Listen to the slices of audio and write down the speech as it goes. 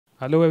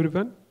Hello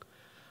everyone.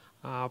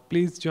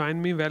 Please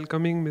join me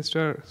welcoming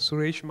Mr.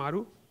 Suresh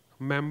Marru,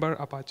 member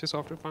Apache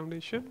Software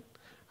Foundation,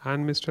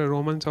 and Mr.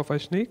 Roman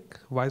Shaposhnik,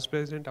 Vice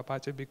President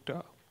Apache Big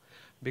Top.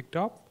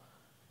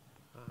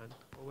 And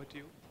over to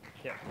you.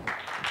 Yeah.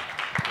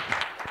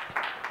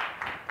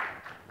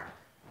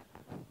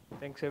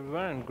 Thanks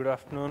everyone and good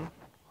afternoon.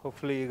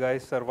 Hopefully you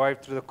guys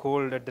survived through the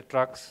cold at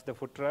the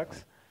food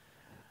trucks.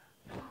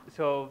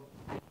 So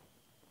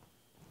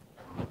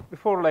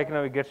before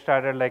we get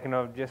started,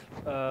 just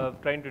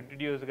trying to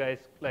introduce you guys,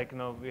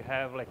 we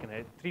have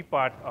a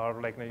three-part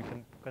or you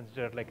can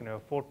consider a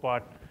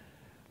four-part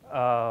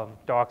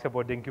talks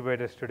about the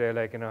incubators today.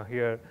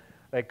 Here,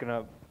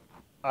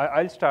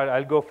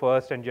 I'll go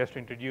first and just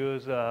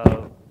introduce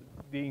the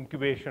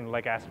incubation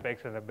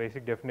aspects and the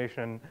basic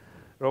definition.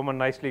 Roman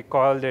nicely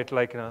called it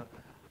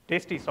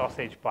tasty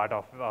sausage part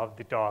of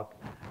the talk,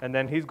 and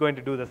then he's going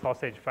to do the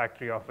sausage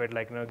factory of it,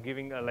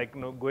 giving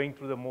going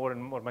through the more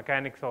and more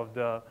mechanics of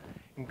the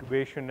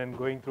incubation and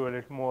going through a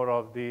little more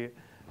of the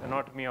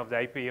anatomy of the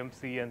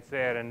IPMC and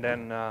SARE,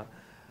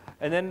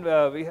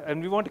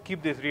 and we want to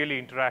keep this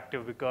really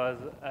interactive because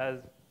as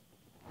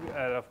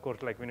of course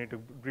we need to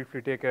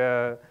briefly take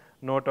a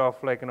note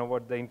of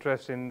what the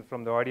interest in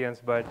from the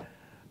audience, but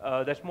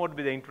that's more to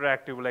be the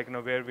interactive,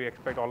 where we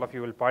expect all of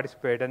you will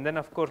participate. And then,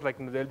 of course,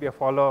 there'll be a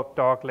follow-up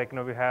talk,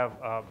 we have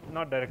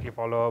not directly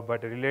follow-up,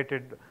 but a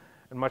related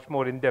and much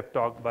more in-depth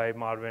talk by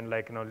Marvin,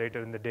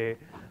 later in the day.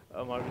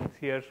 Marvin's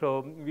here,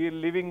 so we're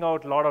leaving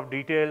out a lot of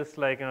details,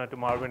 to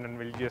Marvin, and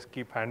we'll just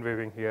keep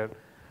hand-waving here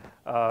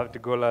to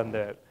go learn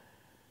there.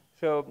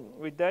 So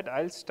with that,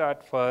 I'll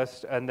start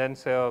first, and then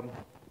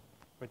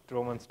with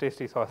Roman's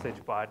tasty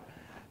sausage part.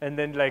 And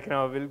then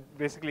we'll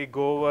basically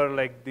go over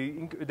the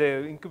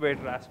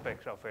incubator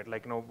aspects of it,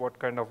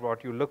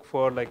 what you look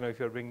for, if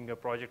you're bringing a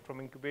project from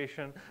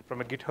incubation,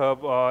 from a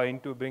GitHub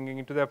into bringing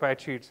into the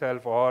Apache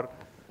itself, or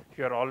if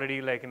you're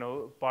already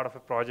part of a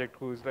project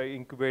who's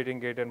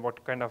incubating it and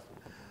what kind of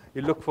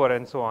you look for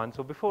and so on.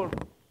 So before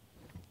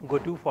go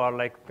too far,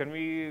 can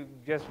we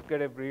just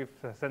get a brief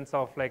sense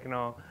of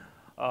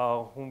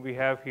whom we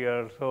have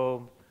here?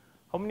 So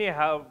how many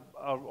have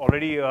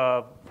already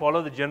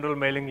follow the general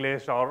mailing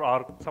list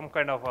or some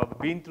kind of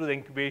been through the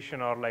incubation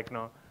or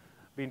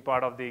been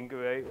part of the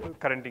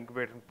current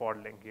incubation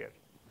modeling here?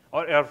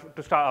 Or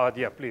to start,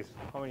 yeah, please,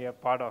 how many are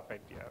part of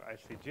it? Yeah, I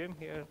see Jim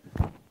here.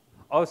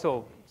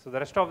 Also, so the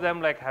rest of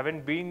them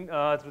haven't been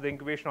through the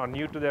incubation or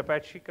new to the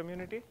Apache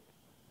community?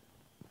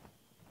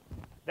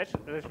 That's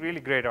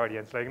really great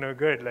audience,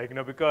 good,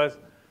 because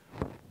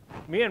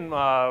me and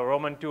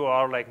Roman too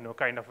are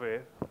kind of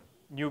a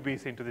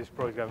newbies into this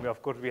program.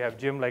 Of course, we have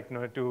Jim,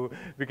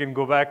 we can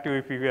go back to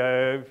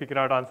if he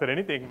cannot answer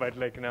anything, but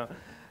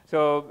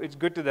so it's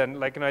good to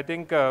then, I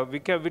think we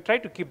try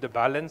to keep the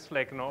balance,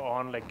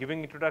 on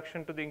giving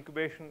introduction to the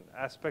incubation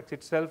aspects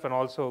itself, and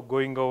also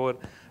going over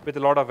with a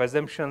lot of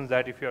assumptions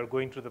that if you are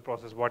going through the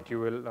process, what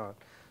you will learn.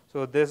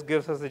 So this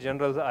gives us a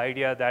general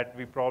idea that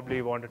we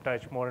probably want to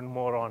touch more and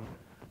more on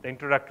the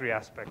introductory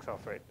aspects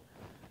of it.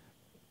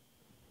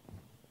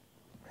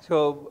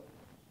 So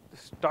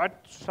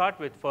start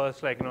with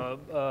first,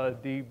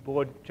 the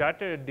board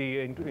charted the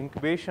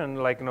incubation,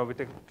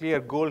 with a clear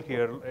goal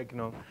here.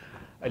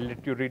 I'll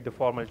let you read the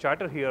formal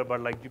charter here,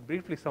 but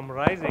briefly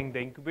summarizing, the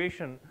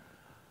incubation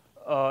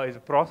is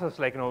a process,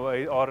 or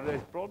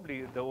is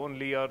probably the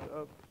only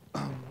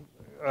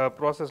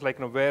process,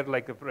 where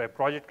a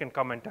project can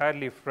come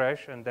entirely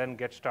fresh and then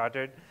get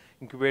started,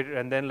 incubated,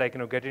 and then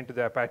get into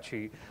the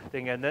Apache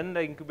thing, and then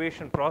the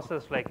incubation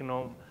process,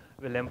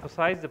 will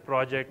emphasize the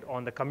project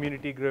on the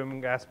community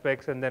grooming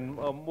aspects, and then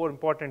more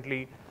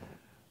importantly,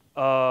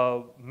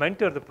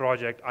 mentor the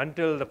project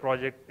until the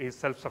project is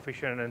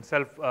self-sufficient and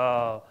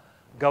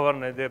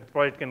self-governed. The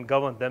project can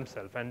govern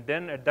themselves, and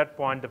then at that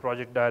point, the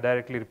project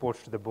directly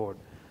reports to the board.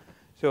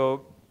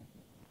 So,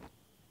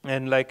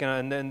 and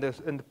and then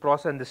in the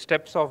process and the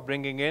steps of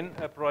bringing in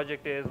a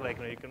project is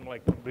you can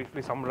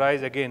briefly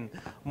summarize again.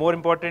 More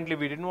importantly,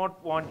 we did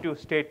not want to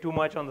stay too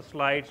much on the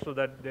slides so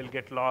that they'll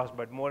get lost,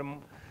 but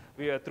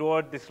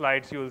throughout the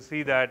slides, you will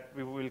see that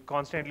we will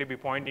constantly be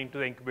pointing to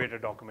the incubator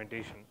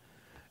documentation.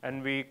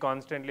 And we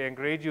constantly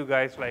encourage you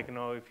guys,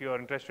 if you are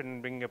interested in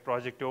bringing a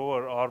project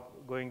over or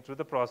going through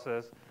the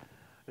process,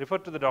 refer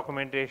to the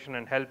documentation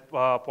and help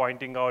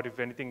pointing out if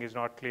anything is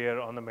not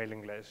clear on the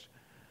mailing list.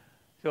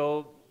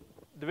 So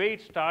the way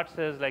it starts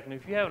is,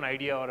 if you have an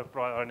idea or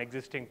an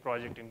existing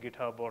project in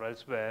GitHub or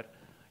elsewhere,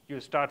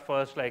 you start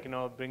first,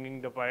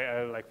 bringing the,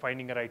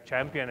 finding a right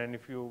champion, and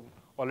if you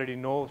already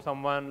know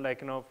someone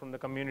from the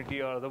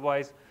community or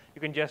otherwise, you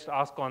can just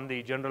ask on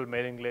the general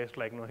mailing list,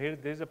 here,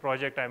 this is a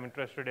project I'm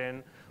interested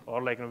in,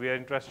 or we are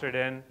interested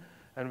in,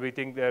 and we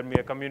think there may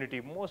be a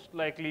community. Most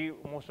likely,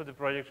 most of the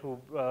projects who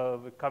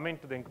come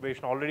into the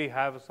incubation already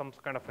have some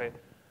kind of a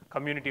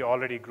community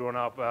already grown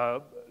up,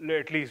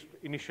 at least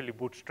initially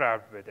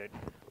bootstrapped with it.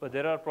 But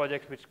there are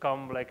projects which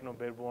come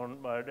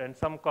barebone, and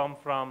some come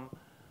from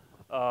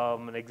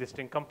an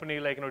existing company,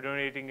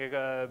 donating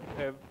a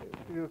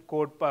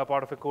code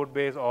part of a code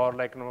base, or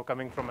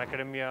coming from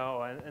academia,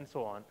 and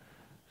so on.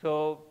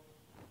 So,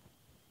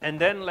 and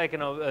then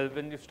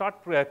when you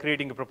start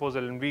creating a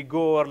proposal, and we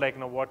go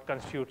over what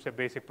constitutes a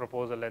basic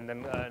proposal, and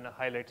then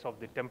highlights of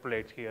the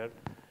templates here,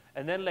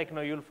 and then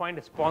you'll find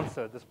a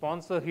sponsor. The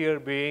sponsor here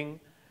being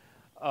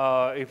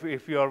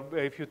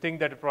if you think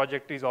that a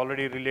project is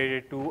already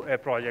related to a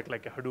project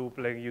like a Hadoop,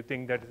 like you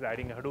think that is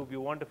adding a Hadoop,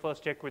 you want to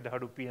first check with the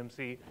Hadoop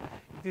PMC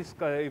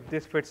if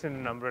this fits in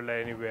an umbrella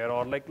anywhere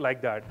or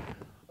like that.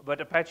 But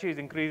Apache is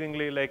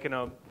increasingly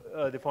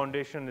the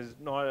foundation is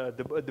not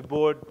the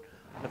board.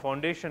 The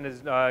foundation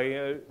is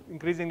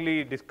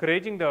increasingly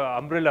discouraging the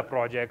umbrella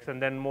projects,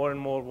 and then more and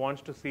more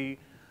wants to see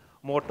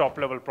more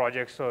top-level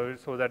projects,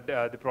 so that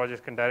the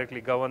projects can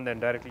directly govern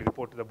and directly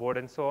report to the board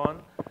and so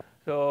on.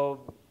 So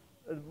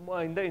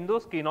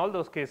in all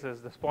those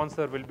cases, the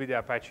sponsor will be the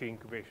Apache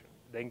Incubation,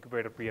 the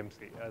Incubator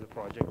PMC. The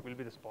project will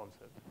be the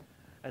sponsor.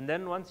 And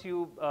then once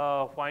you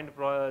have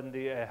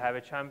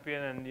a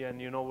champion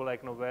and you know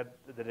where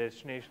the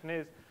destination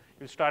is,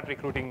 you start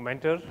recruiting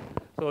mentors.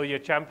 So your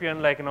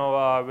champion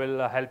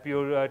will help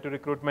you to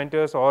recruit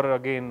mentors, or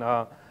again,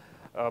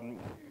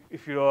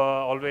 if you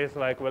are always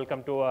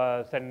welcome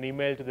to send an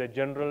email to the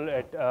general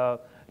at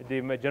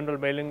the general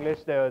mailing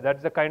list.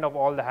 That's the kind of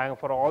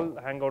for all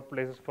hangout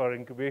places for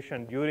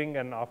incubation during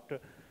and after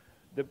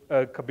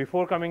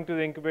before coming to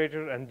the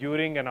incubator, and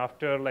during and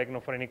after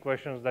for any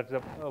questions. That's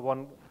a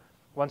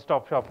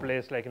one-stop shop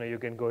place you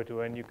can go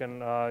to, and you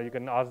can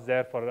ask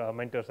there for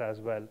mentors as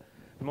well.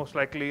 Most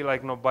likely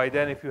by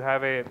then, if you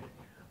have a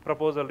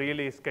proposal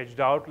really sketched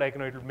out, it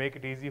will make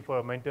it easy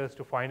for mentors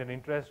to find an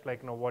interest,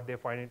 what they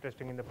find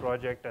interesting in the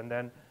project, and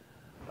then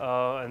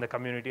and the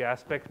community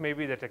aspects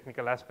maybe, the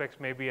technical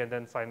aspects maybe, and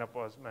then sign up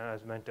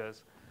as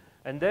mentors.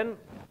 And then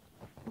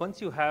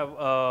once you have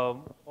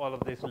all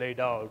of this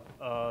laid out,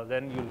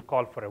 then you'll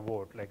call for a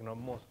vote.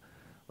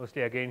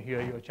 Mostly again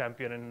here your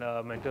champion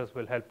and mentors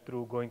will help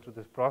through going through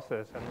this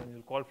process, and then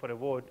you'll call for a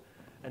vote.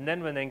 And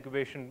then when the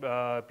incubation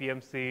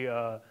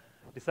PMC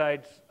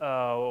decides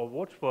or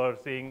votes for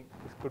saying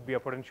this could be a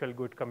potential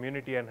good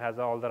community and has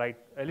all the right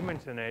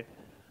elements in it,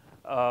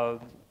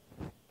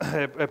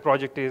 a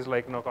project is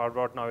carved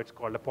out. Now it's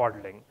called a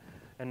podling.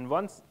 And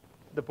once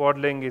the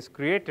podling is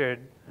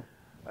created,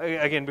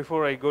 again,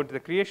 before I go into the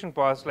creation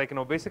pass,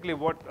 basically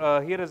what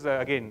here is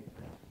again,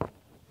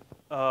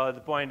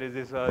 the point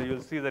is you'll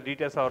see the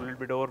details are a little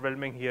bit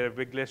overwhelming here, a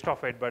big list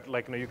of it, but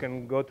you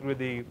can go through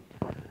the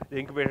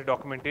incubator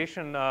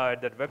documentation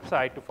at that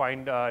website to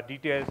find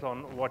details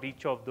on what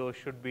each of those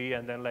should be,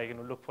 and then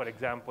look for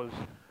examples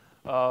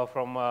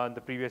from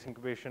the previous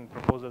incubation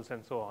proposals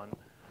and so on.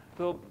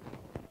 So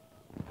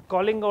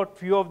calling out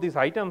few of these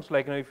items,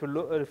 if you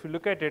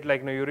look at it,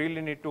 you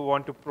really need to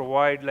want to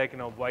provide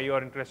why you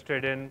are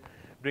interested in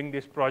bring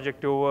this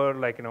project over,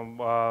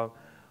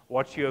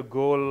 what's your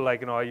goal,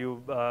 are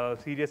you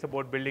serious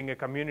about building a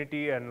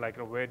community, and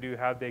where do you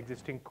have the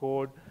existing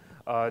code,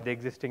 the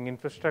existing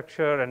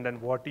infrastructure, and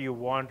then what do you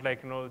want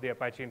the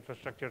Apache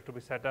infrastructure to be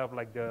set up,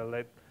 like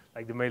the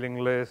mailing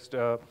list,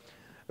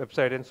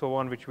 website, and so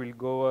on, which we'll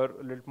go over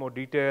a little more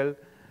detail,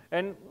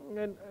 and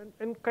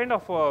kind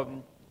of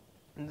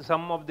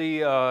some of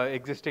the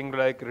existing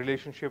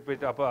relationship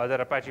with other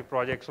Apache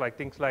projects,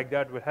 things like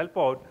that will help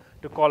out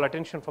to call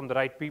attention from the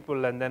right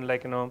people, and then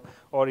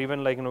or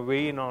even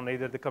weigh in on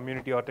either the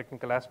community or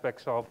technical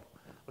aspects of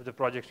the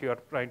projects you are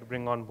trying to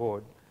bring on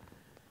board.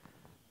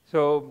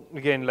 So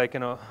again,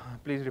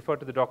 please refer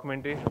to the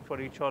documentation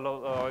for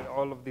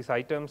all of these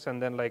items,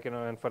 and then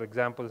and for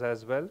examples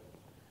as well.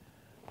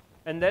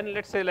 And then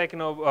let's say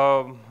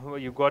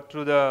you got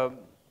through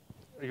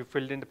you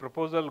filled in the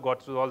proposal,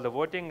 got through all the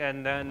voting,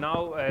 and then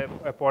now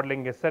a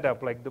podling is set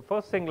up. The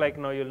first thing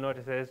you'll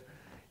notice is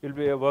you'll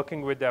be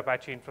working with the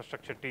Apache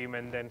infrastructure team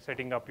and then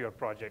setting up your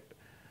project.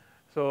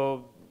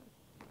 So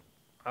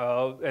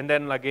and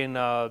then again,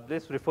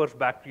 this refers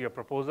back to your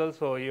proposal.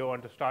 So you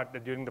want to start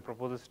during the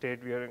proposal stage.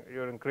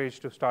 You're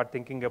encouraged to start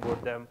thinking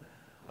about them.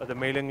 The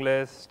mailing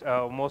list.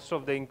 Most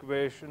of the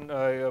incubation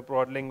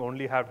podling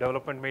only have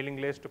development mailing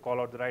list to call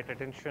out the right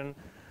attention.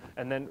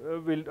 And then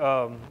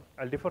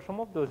I'll defer some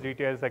of those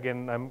details.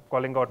 Again, I'm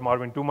calling out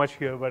Marvin too much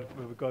here, but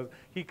because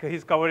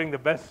he's covering the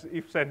best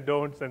ifs and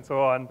don'ts and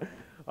so on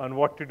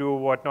what to do,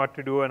 what not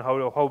to do, and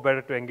how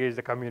better to engage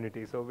the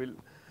community. So we'll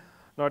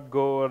not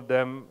go over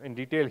them in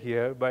detail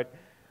here, but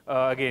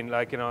again,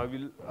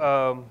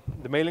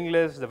 the mailing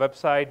list, the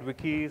website,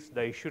 wikis,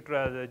 the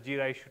the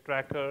Jira issue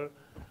tracker,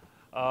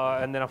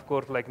 and then of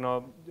course,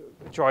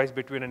 choice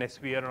between an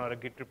SVN or a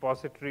Git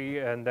repository,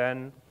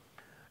 and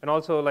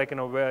also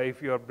where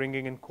if you are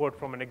bringing in code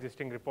from an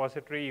existing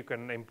repository, you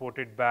can import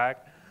it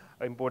back,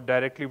 import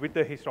directly with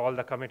the all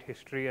the commit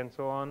history and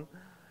so on.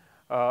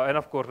 And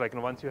of course,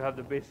 once you have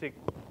the basic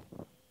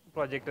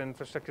project and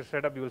infrastructure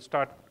setup, you will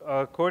start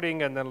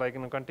coding, and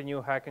then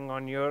continue hacking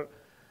on your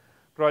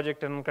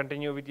project and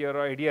continue with your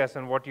ideas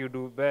and what you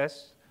do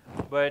best.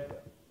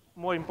 But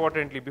more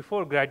importantly,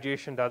 before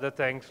graduation, the other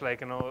things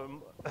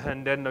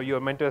and then your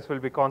mentors will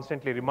be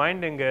constantly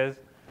reminding us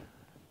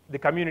the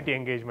community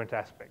engagement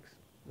aspects.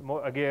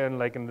 more, again,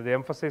 like the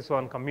emphasis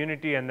on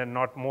community and then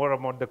not more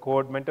about the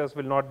code. Mentors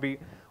will not be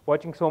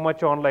watching so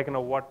much on like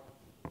what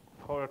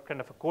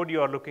kind of a code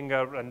you are looking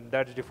at, and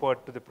that's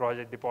deferred to the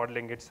project, the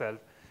modeling itself.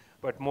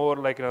 But more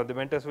like the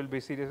mentors will be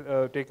serious,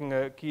 taking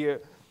a key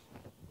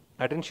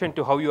attention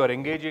to how you are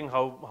engaging,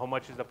 how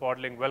much is the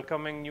modeling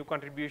welcoming new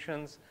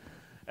contributions,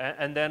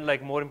 and then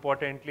like more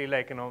importantly,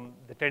 like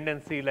the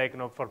tendency like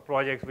for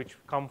projects which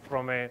come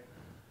from a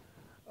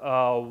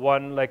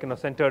one like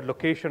centered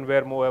location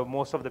where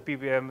most of the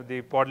PPM,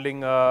 the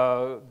modeling,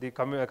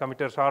 the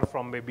committers are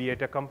from, maybe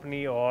at a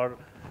company or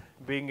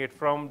being it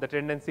from, the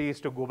tendency is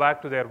to go back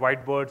to their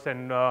whiteboards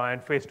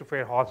and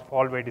face-to-face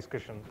hallway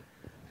discussion.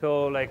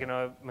 So like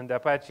in the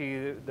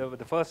Apache,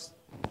 the first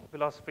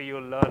philosophy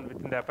you'll learn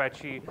within the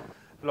Apache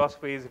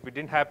philosophy is if it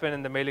didn't happen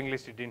in the mailing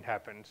list, it didn't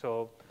happen.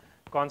 So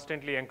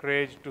constantly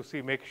encouraged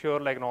to make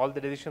sure like all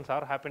the decisions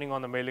are happening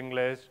on the mailing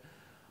list,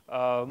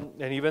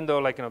 and even though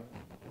like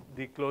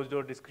the closed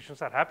door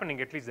discussions are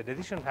happening, at least the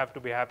decisions have to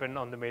be happen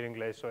on the mailing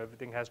list. So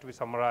everything has to be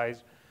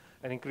summarized,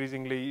 and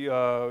increasingly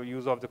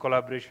use of the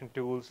collaboration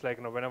tools, like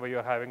whenever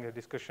you're having a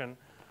discussion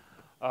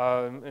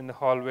in the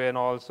hallway, and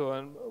also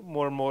and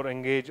more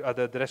engage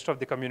the rest of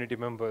the community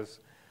members,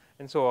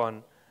 and so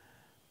on.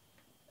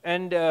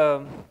 And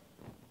I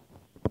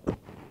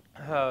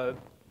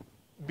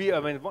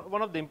mean,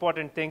 one of the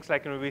important things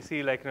like we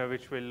see like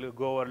which will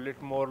go a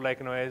little more like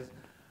is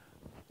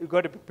you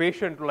got to be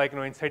patient like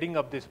in setting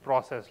up this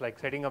process, like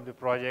setting up the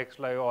projects,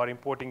 like or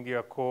importing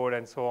your code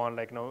and so on.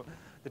 Like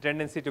the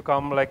tendency to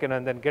come like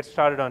and then get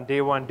started on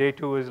day one, day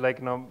two is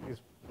like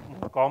is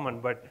common,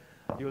 but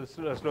you'll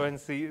slow and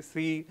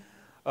see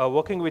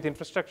working with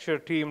infrastructure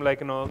team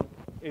like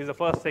is the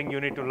first thing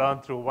you need to learn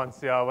through once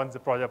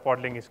the project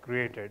modeling is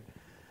created.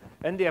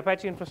 And the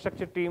Apache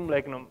infrastructure team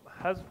like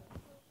has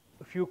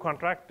a few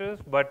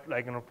contractors, but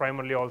like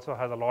primarily also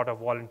has a lot of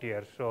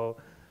volunteers. So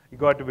you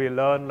got to be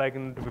learn like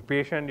to be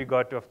patient. You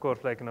got to, of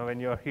course, like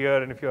when you're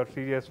here and if you're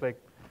serious, like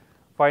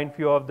find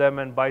few of them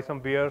and buy some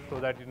beer so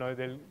that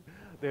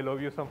they'll owe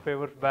you some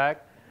favors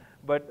back.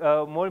 But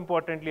more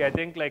importantly, I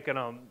think like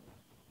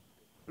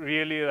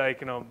really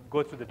like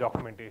go through the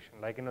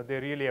documentation. Like they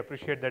really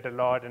appreciate that a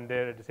lot, and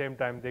they at the same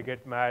time they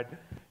get mad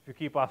if you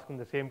keep asking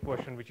the same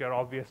question, which are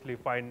obviously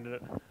you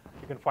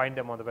can find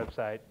them on the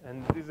website.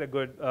 And this is a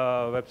good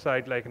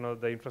website, like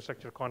the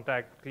infrastructure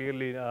contact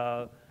clearly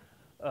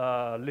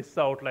lists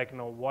out like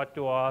what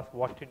to ask,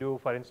 what to do.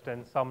 For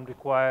instance, some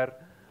require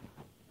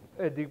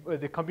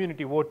the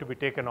community vote to be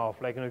taken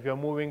off. Like if you're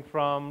moving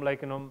from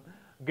like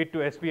Git to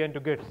SVN to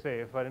Git,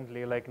 say,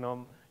 apparently like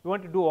you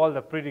want to do all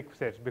the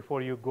prerequisites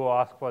before you go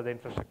ask for the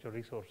infrastructure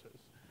resources.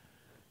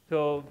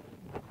 So,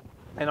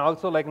 and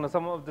also like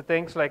some of the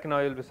things like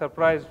you'll be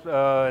surprised,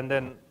 and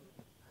then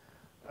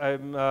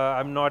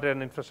I'm not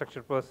an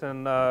infrastructure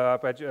person.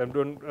 Apache, I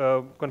don't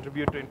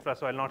contribute to infra,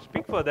 so I'll not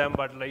speak for them.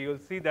 But like you'll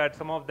see that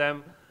some of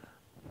them,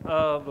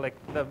 like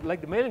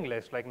the mailing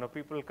list, like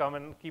people come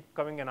and keep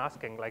coming and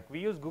asking. Like we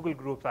use Google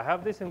Groups. I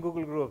have this in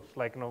Google Groups.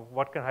 Like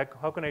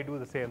how can I do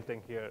the same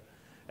thing here?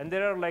 And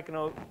there are like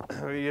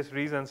various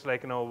reasons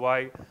like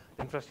why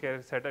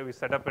infrastructure is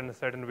set up in a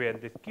certain way,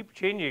 and they keep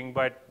changing,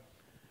 but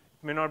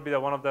it may not be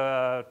one of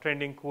the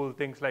trending cool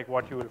things like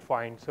what you will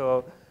find.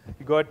 So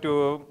you got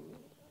to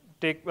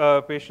take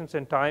patience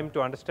and time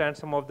to understand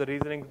some of the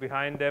reasonings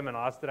behind them and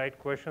ask the right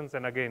questions.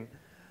 And again,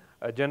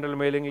 a general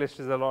mailing list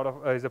is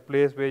is a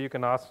place where you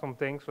can ask some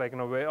things like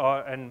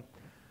and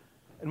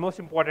most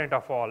important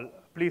of all,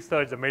 please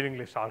search the mailing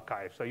list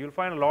archive. So you'll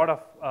find a lot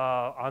of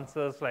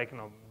answers like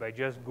by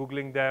just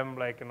Googling them,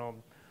 like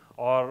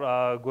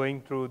or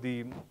going through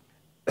the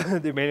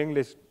the mailing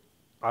list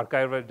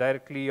archive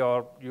directly,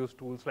 or use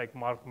tools like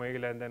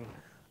MarkMail and then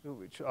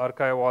which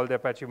archive all the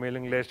Apache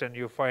mailing list, and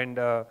you find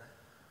a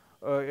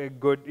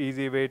good,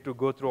 easy way to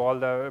go through all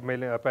the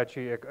mailing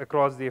Apache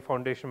across the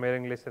foundation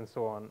mailing list and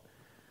so on.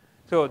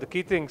 So the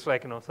key things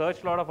like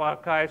search a lot of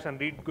archives and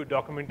read good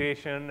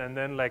documentation, and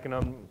then like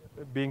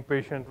being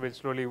patient will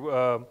slowly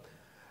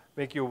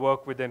make you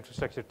work with the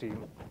infrastructure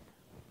team.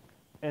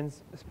 And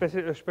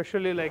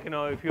especially like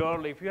if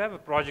you have a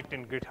project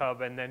in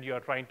GitHub and then you are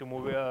trying to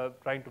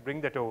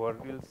bring that over,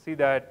 you'll see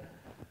that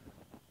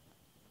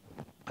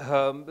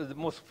the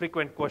most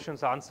frequent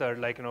questions answered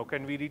like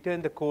can we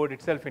retain the code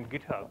itself in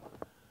GitHub?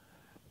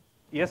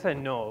 Yes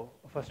and no.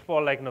 First of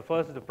all, like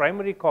first the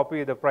primary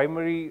copy, the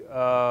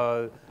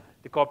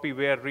copy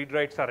where read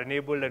writes are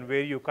enabled and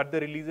where you cut the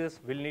releases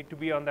will need to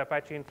be on the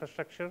Apache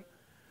infrastructure.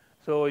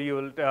 So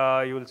you'll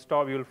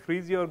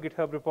freeze your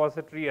GitHub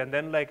repository, and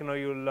then like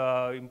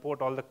you'll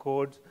import all the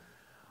codes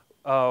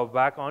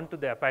back onto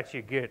the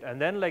Apache Git,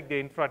 and then like the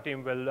infra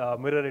team will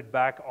mirror it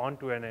back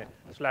onto an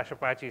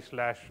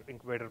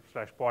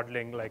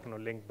 /Apache/Incubator/Podling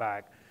link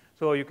back.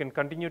 So you can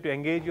continue to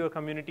engage your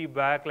community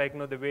back like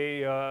the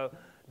way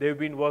they've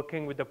been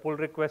working with the pull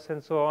requests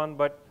and so on.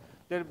 But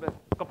there are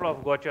a couple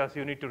of gotchas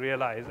you need to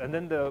realize, and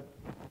then try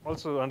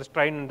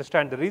and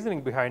understand the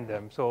reasoning behind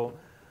them. So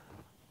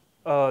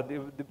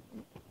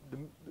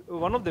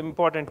one of the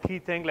important key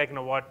thing, like,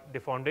 what the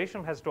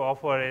foundation has to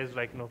offer is,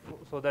 like,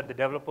 so that the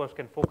developers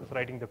can focus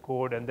writing the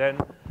code, and then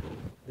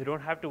they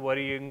don't have to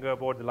worrying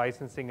about the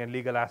licensing and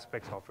legal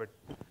aspects of it.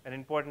 An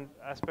important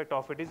aspect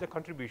of it is the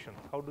contribution.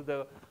 How did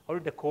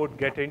the code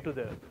get into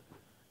the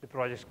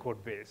project's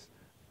code base?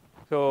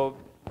 So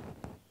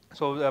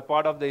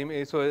part of the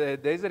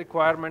there is a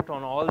requirement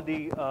on all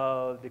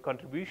the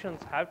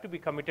contributions have to be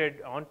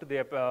committed onto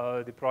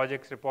the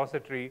project's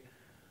repository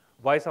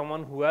by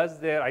someone who has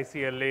their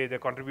ICLA, the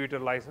contributor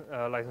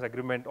license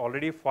agreement,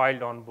 already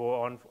filed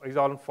is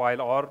on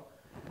file, or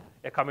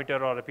a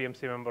committer or a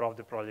PMC member of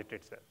the project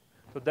itself.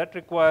 So that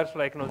requires,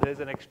 like,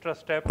 there's an extra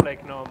step,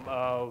 like,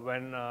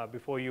 when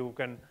before you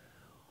can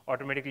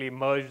automatically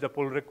merge the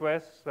pull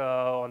requests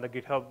on the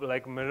GitHub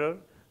like mirror.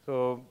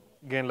 So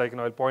again, like,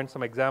 I'll point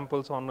some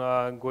examples on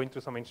going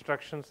through some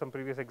instructions, some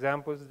previous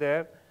examples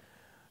there.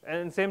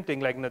 And same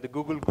thing, like, the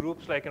Google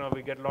groups, like,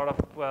 we get a lot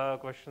of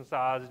questions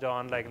asked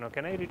on, like,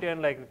 can I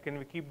retain, like, can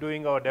we keep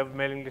doing our dev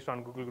mailing list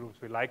on Google groups?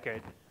 We like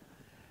it.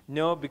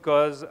 No,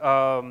 because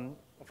of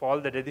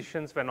all the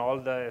decisions,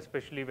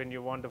 especially when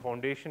you want the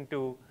foundation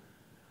to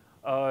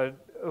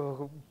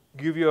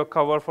give you a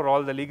cover for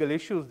all the legal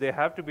issues, they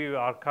have to be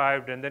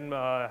archived and then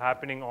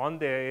happening on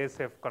the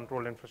ASF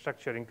control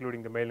infrastructure,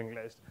 including the mailing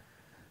list.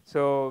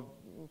 So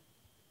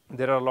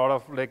there are a lot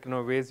of, like,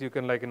 ways you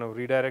can, like,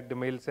 redirect the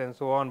mails and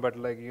so on, but,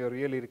 like, you're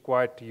really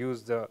required to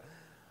use the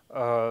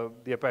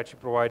Apache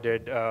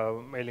provided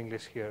mailing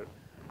list here.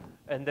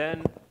 And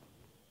then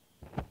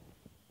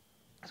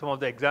some of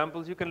the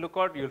examples you can look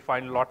at, you'll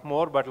find a lot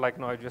more, but, like,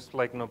 I just,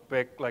 like,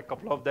 pick like a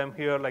couple of them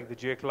here, like the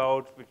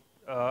JCloud,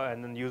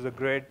 and then user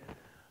grid.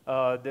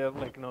 They're,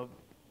 like,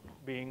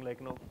 being, like,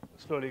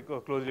 slowly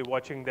closely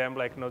watching them,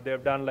 like,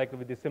 they've done, like,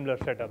 with the similar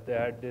setup. They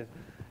had this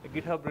a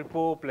GitHub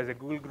repo plus a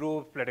Google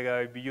group,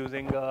 plus be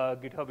using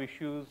GitHub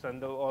issues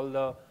and all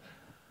the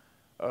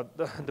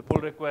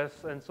pull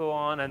requests and so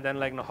on, and then,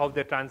 like, how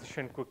they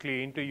transition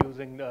quickly into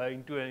using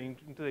into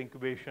the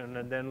incubation,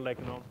 and then, like,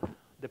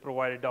 they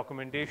provided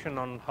documentation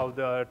on how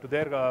to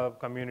their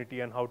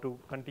community and how to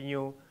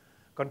continue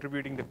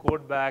contributing the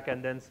code back,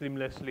 and then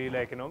seamlessly,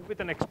 like, with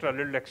an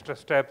little extra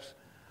steps,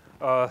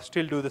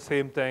 still do the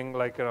same thing,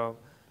 like,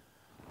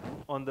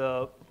 on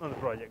the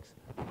projects.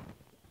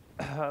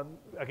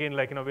 Again,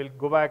 like, we'll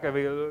go back at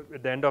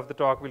the end of the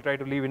talk. We'll try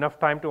to leave enough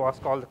time to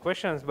ask all the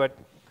questions, but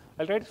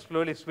I'll try to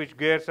slowly switch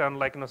gears and,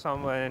 like,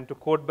 and to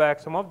code back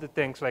some of the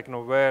things, like,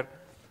 where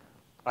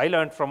I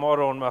learned from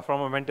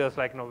from our mentors,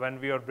 like,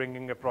 when we are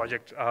bringing a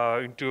project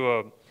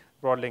into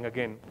Broadling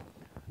again.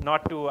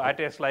 Not to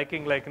Ate's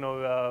liking, like,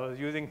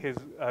 using his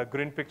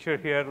grin picture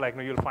here, like,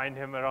 you'll find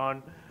him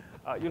around,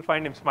 you'll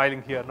find him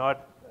smiling here,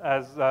 not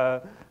as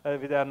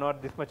with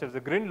not this much as a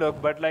grin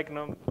look, but, like,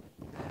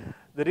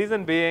 the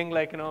reason being,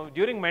 like,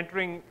 during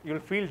mentoring, you'll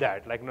feel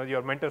that, like,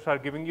 your mentors are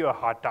giving you a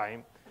hard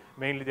time.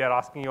 Mainly, they are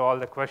asking you all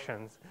the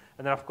questions,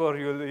 and then, of course,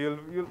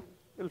 you'll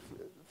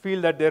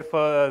feel that their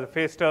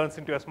face turns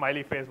into a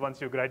smiley face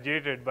once you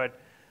graduated. But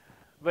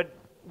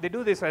they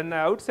do this, and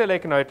I would say,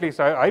 like, at least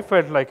I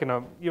felt like,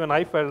 even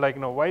I felt like,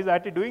 why is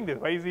Ati doing this?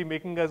 Why is he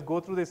making us go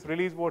through this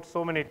release vote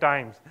so many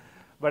times?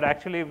 But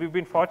actually, we've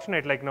been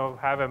fortunate, like,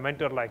 have a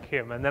mentor like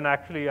him. And then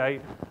actually, I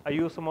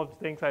use some of the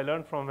things I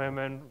learned from him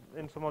and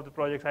in some of the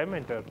projects I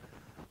mentored,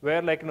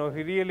 where, like,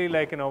 he really,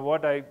 like,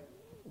 what I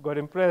got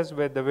impressed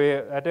with the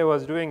way Ate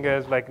was doing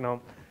is, like,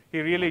 he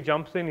really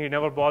jumps in. He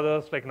never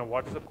bothers, like,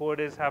 what the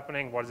code is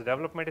happening, what the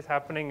development is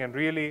happening, and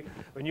really,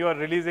 when you are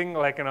releasing,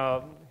 like,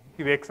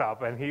 he wakes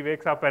up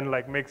and,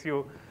 like, makes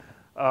you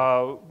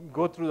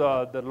go through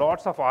the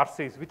lots of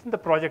RCs within the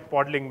project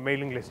Podling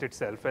mailing list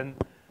itself. And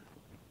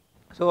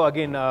so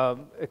again, a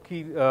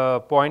key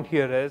point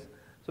here is,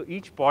 so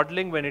each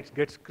Podling, when it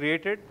gets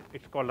created,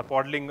 it's called a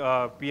Podling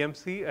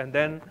PMC, and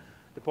then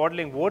the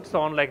Podling votes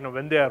on, like,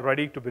 when they are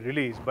ready to be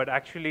released. But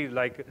actually,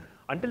 like,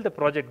 until the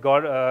project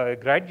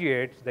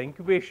graduates, the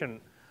incubation,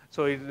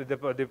 so the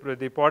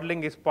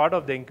Podling is part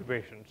of the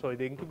incubation. So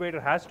the incubator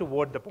has to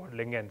vote the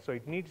Podling in. So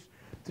it needs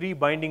 3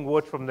 binding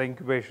votes from the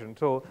incubation.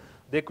 So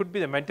they could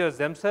be the mentors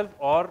themselves,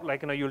 or,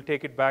 like, you'll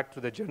take it back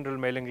to the general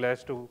mailing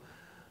list to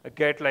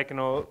get, like,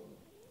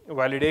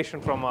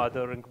 validation from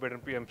other incubator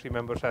PMC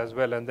members as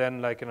well. And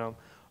then, like,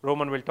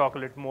 Roman will talk a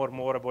little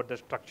more about the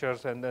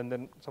structures and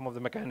then some of the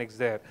mechanics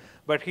there.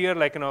 But here,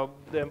 like, the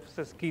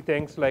emphasis key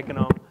things, like,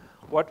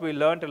 what we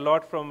learned a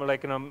lot from,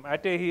 like,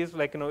 Ate, he is,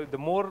 like, the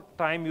more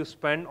time you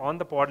spend on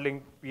the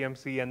Podling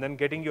PMC and then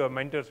getting your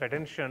mentor's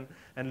attention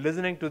and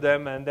listening to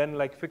them and then,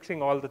 like,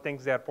 fixing all the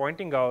things they are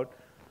pointing out,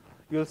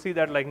 you'll see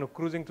that, like,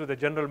 cruising through the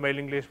general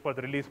mailing list for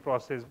the release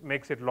process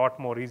makes it a lot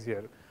more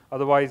easier.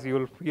 Otherwise,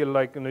 you'll feel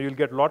like, you'll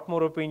get a lot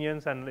more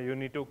opinions and you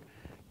need to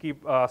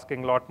keep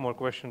asking a lot more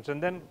questions.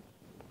 And then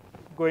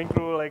going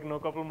through, like, a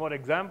couple more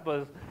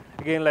examples,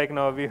 again, like,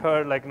 we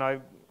heard, like,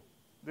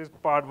 this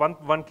part,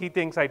 one key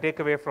things I take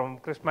away from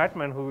Chris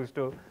Mattman, who is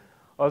to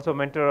also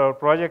mentor our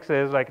projects,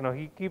 is, like,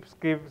 he keeps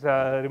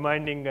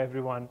reminding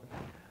everyone,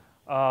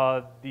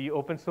 the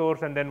open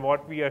source, and then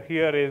what we are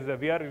here is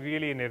we are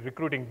really in a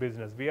recruiting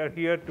business. We are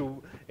here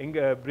to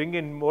bring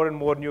in more and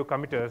more new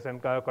committers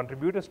and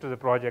contributors to the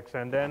projects,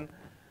 and then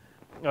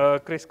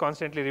Chris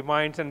constantly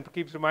reminds and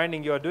keeps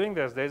reminding you are doing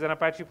this. There's an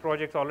Apache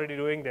project already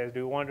doing this. Do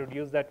you want to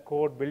use that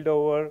code, build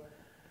over?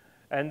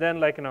 And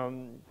then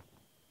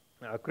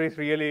Chris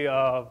really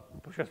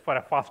pushes for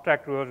a fast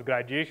track towards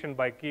graduation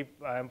by keep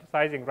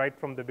emphasizing right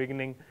from the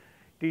beginning,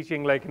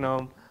 teaching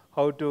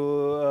how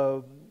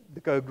to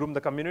groom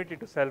the community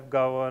to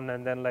self-govern,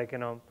 and then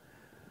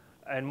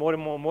and more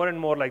and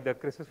more like the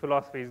Chris's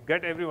philosophy is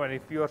get everyone.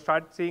 If you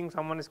start seeing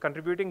someone is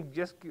contributing,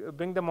 just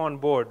bring them on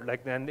board.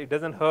 Then it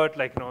doesn't hurt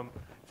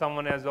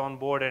someone is on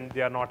board and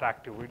they are not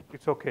active.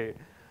 It's okay.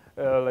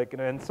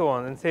 And so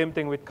on. And same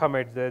thing with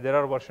commits. There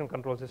are version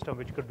control system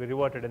which could be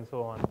reverted and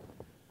so on.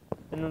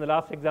 And then the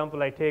last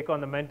example I take on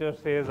the mentor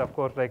phase, of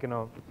course,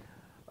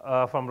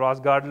 from Ross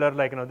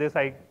Gardler, this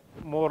I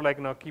more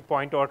key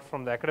point out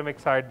from the academic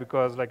side,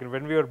 because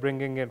when we were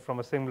bringing in from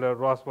a similar,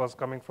 Ross was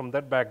coming from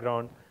that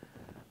background.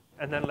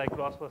 And then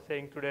Ross was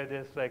saying today,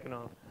 there's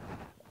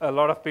a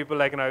lot of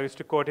people, I used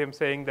to quote him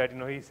saying that,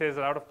 he says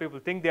a lot of people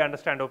think they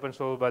understand open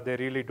source, but they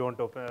really don't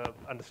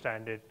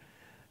understand it.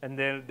 And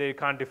then they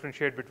can't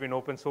differentiate between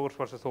open source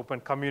versus open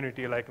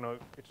community.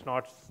 It's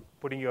not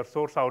putting your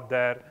source out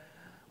there,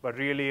 but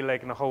really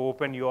how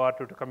open you are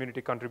to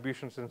community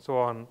contributions and so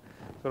on.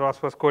 So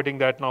Ross was quoting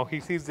that now he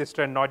sees this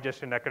trend not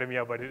just in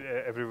academia, but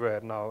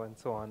everywhere now and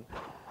so on.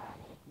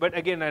 But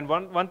again, and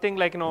one thing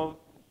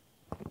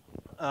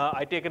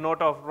I take a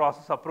note of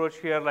Ross's approach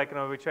here,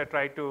 which I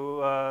try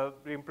to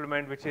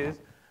implement, which is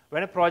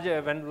when a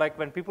project,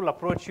 when people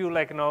approach you,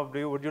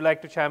 would you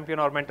like to champion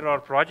or mentor our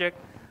project?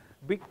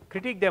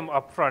 Critique them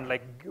upfront,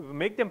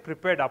 make them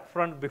prepared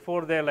upfront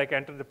before they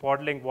enter the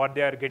podling, what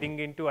they are getting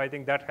into. I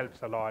think that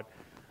helps a lot.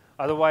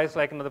 Otherwise,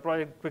 the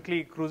project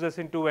quickly cruises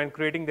into and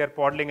creating their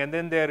podling, and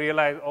then they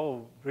realize,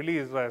 oh,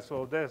 release,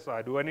 so this,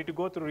 do I need to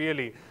go through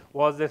really?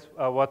 Was this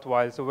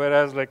worthwhile? So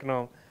whereas,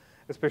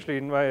 especially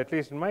at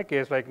least in my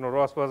case,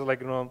 Ross was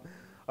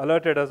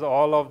alerted us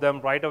all of them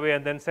right away,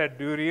 and then said,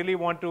 do you really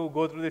want to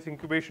go through this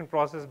incubation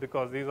process?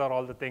 Because these are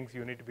all the things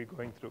you need to be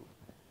going through.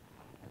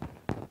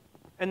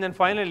 And then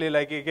finally,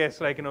 I guess,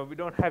 we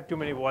don't have too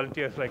many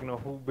volunteers,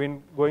 who've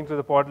been going through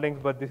the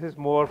podlings, but this is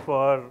more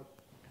for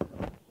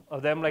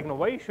them,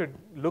 why you should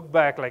look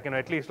back,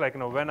 at least,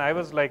 when I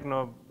was,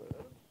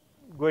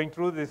 going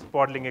through this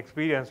podling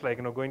experience,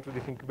 going through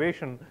this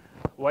incubation,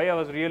 why I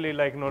was really,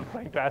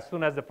 trying to, as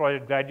soon as the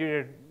project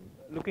graduated,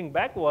 looking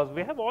back was,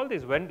 we have all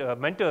these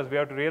mentors, we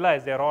have to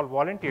realize they're all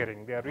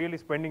volunteering. They are really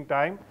spending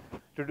time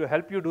to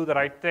help you do the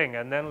right thing.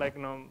 And then,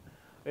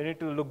 we need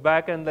to look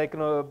back and,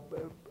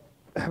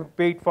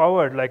 pay it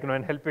forward,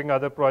 and helping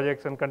other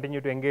projects and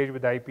continue to engage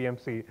with the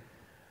IPMC.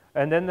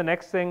 And then the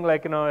next thing,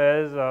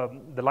 is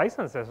the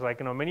licenses.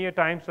 Many a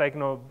times,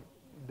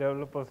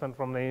 developers and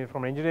from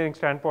an engineering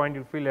standpoint,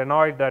 you feel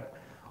annoyed that,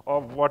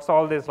 oh, what's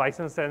all this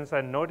licenses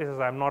and notices?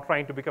 I'm not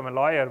trying to become a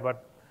lawyer,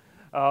 but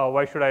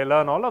why should I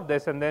learn all of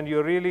this? And then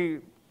you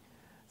really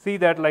see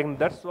that,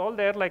 that's all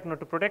there, to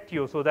protect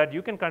you so that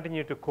you can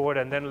continue to code,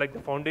 and then, the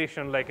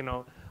foundation,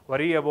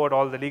 worry about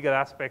all the legal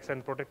aspects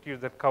and protect you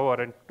that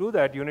cover. And to do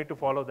that, you need to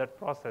follow that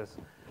process.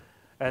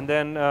 And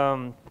then,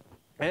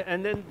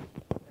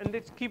 and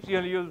it keeps,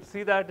 you'll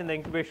see that in the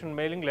incubation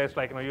mailing list,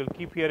 you'll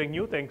keep hearing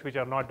new things which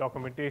are not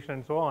documentation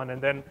and so on.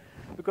 And then,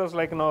 because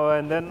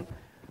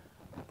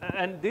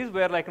and these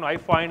were I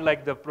find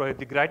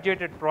the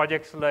graduated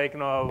projects a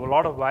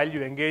lot of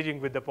value engaging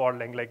with the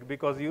podling,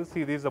 because you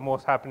see this is the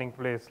most happening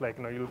place,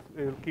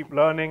 you'll keep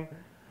learning,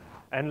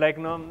 and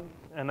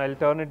and I'll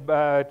turn it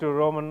back to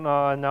Roman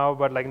now,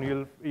 but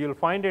you'll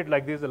find it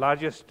this is the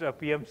largest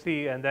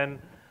PMC, and then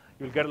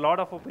you'll get a lot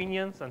of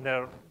opinions, and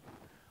there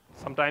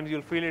sometimes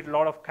you'll feel it a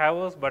lot of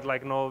chaos, but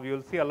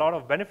you'll see a lot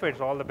of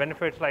benefits. All the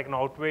benefits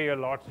outweigh a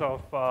lots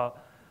of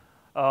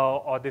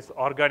or this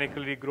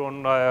organically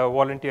grown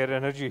volunteer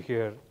energy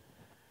here.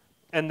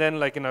 And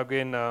then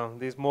again,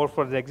 this more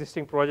for the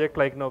existing project,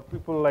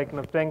 people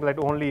think that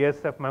only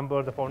ASF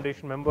members, the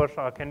foundation members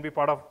can be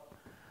part of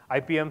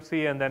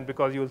IPMC, and then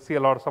because you'll see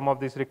some of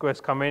these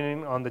requests coming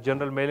in on the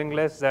general mailing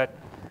list that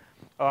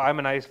I'm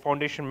a nice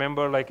foundation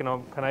member,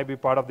 can I be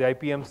part of the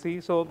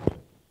IPMC? So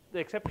the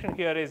exception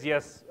here is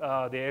yes,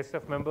 the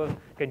ASF members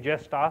can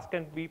just ask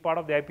and be part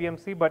of the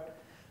IPMC, but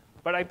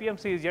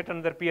IPMC is yet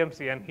another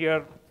PMC, and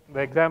here the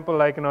example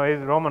is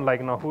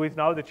Roman, who is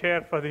now the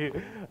chair for the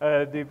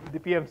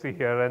PMC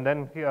here, and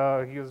then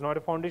he was not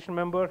a foundation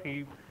member.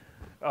 He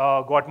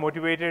got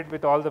motivated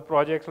with all the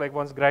projects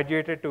once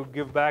graduated to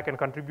give back and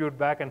contribute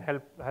back and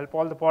help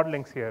all the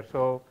podlings here.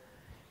 So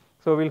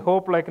we'll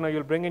hope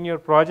you'll bring in your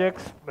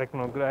projects,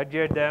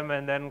 graduate them,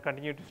 and then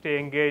continue to stay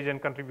engaged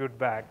and contribute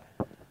back.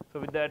 So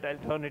with that, I'll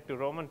turn it to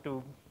Roman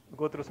to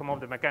go through some of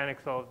the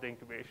mechanics of the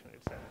incubation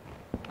itself.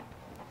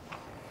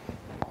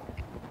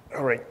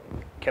 All right.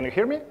 Can you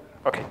hear me?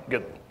 Okay,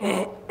 good.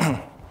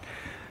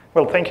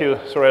 Well, thank you,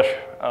 Suresh,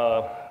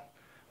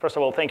 First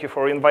of all, thank you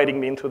for inviting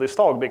me into this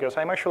talk because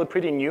I'm actually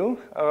pretty new,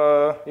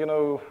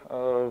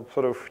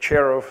 sort of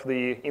chair of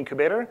the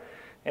incubator,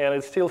 and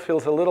it still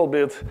feels a little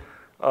bit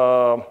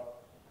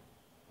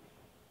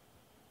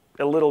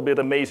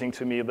amazing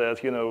to me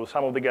that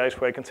some of the guys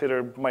who I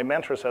consider my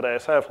mentors at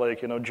ISF,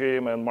 like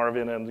Jim and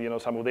Marvin and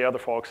some of the other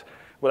folks,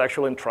 would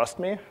actually entrust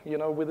me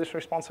with this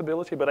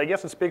responsibility. But I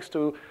guess it speaks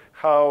to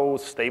how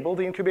stable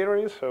the incubator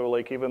is. So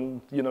like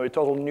even a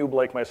total noob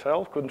like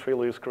myself couldn't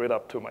really screw it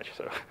up too much.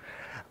 So.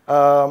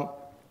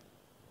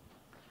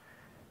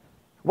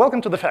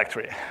 Welcome to the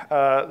factory.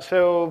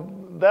 So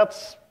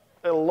that's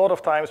a lot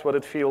of times what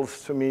it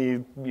feels to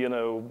me,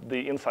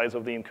 the insides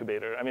of the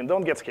incubator. I mean,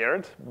 don't get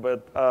scared,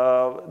 but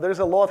there's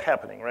a lot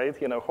happening, right?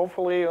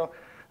 Hopefully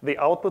the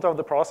output of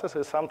the process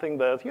is something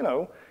that,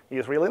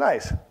 is really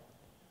nice.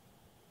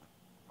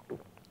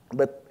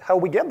 But how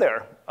we get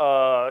there,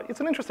 it's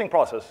an interesting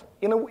process.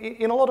 In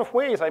a lot of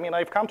ways, I mean,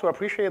 I've come to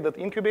appreciate that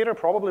incubator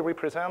probably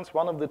represents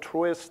one of the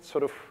truest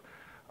sort of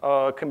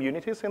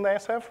communities in the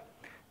ISF.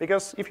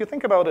 Because if you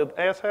think about it,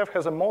 ISF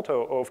has a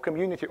motto of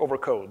community over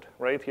code,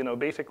 right?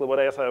 Basically what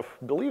ISF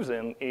believes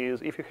in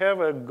is if you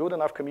have a good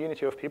enough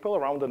community of people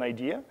around an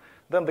idea,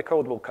 then the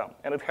code will come.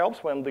 And it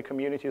helps when the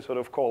community sort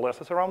of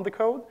coalesces around the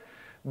code.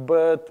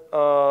 But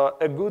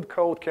a good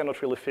code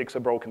cannot really fix a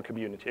broken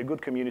community. A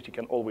good community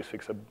can always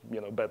fix a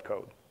bad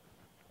code.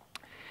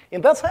 In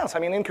that sense, I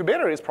mean,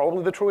 Incubator is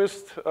probably the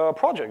truest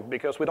project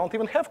because we don't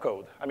even have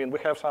code. I mean, we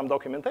have some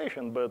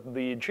documentation, but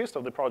the gist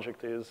of the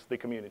project is the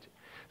community.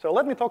 So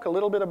let me talk a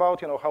little bit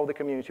about how the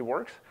community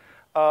works.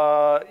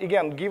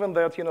 Again, given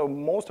that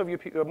most of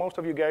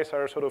you guys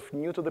are sort of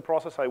new to the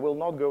process, I will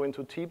not go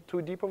into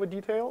too deep of a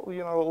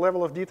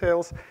level of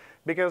details,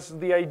 because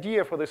the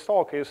idea for this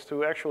talk is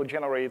to actually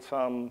generate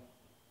some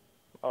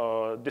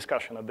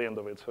discussion at the end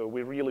of it. So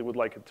we really would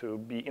like it to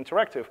be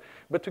interactive.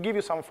 But to give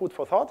you some food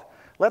for thought,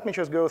 let me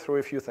just go through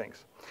a few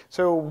things.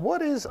 So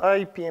what is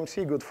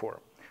IPMC good for?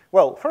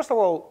 Well, first of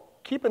all,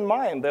 keep in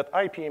mind that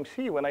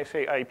IPMC, when I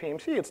say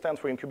IPMC, it stands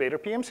for Incubator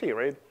PMC,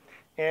 right?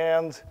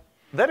 And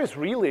that is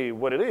really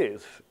what it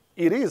is.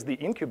 It is the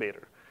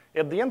incubator.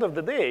 At the end of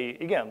the day,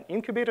 again,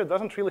 incubator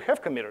doesn't really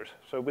have committers.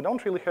 So we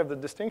don't really have the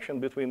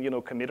distinction between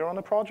committer on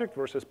a project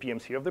versus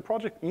PMC of the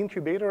project.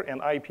 Incubator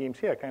and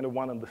IPMC are kind of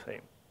one and the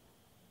same.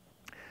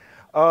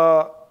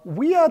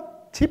 We are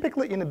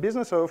typically in the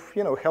business of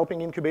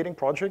helping incubating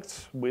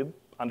projects with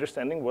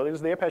understanding what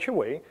is the Apache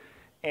Way.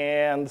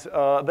 And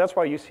that's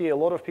why you see a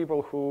lot of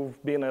people who've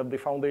been at the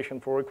foundation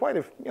for quite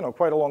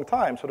a long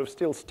time sort of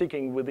still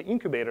sticking with the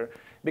incubator,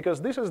 because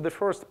this is the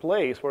first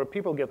place where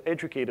people get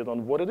educated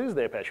on what it is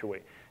the Apache Way.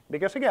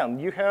 Because again,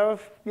 you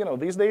have,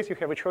 these days you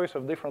have a choice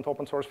of different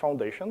open source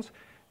foundations,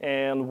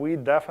 and we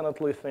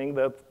definitely think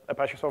that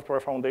Apache Software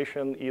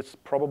Foundation is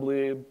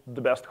probably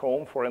the best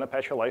home for an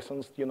Apache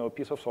licensed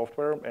piece of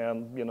software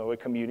and a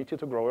community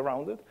to grow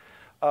around it.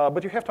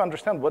 But you have to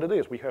understand what it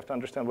is. We have to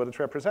understand what it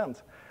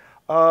represents.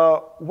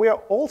 We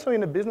are also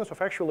in the business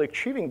of actually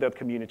achieving that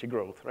community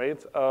growth,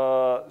 right?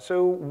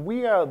 So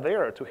we are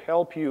there to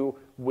help you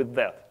with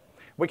that.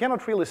 We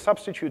cannot really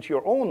substitute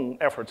your own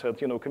efforts at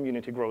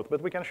community growth,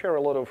 but we can share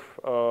a lot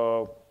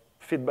of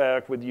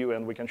feedback with you,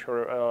 and we can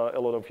share a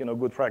lot of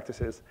good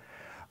practices.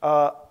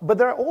 But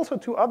there are also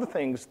two other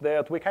things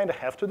that we kind of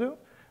have to do,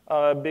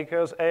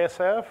 because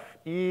ASF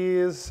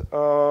is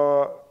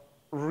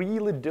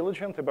really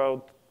diligent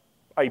about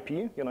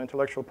IP,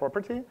 intellectual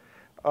property.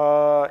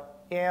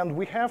 And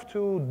we have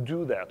to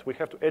do that. We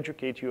have to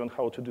educate you on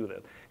how to do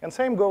that. And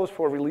same goes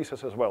for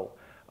releases as well.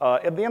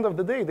 At the end of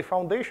the day, the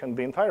foundation,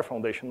 the entire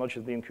foundation, not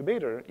just the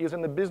incubator, is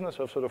in the business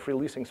of sort of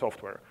releasing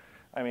software.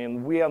 I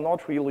mean, we are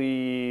not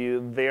really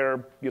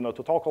there,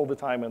 to talk all the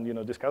time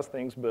and discuss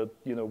things, but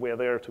we're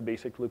there to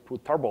basically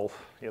put tarballs,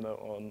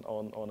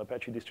 on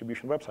Apache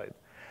distribution website.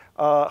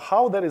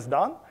 How that is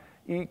done?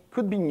 It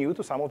could be new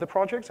to some of the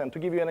projects, and to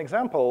give you an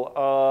example,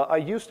 I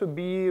used to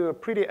be a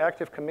pretty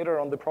active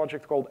committer on the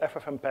project called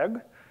FFmpeg,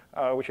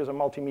 which is a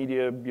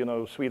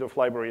multimedia suite of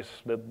libraries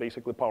that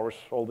basically powers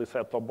all the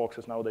set-top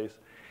boxes nowadays.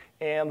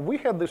 And we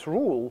had this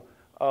rule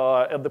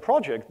at the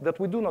project that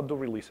we do not do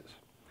releases.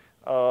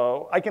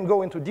 I can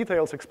go into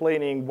details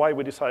explaining why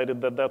we decided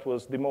that that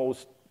was the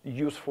most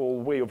useful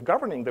way of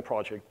governing the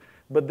project,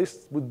 but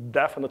this would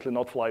definitely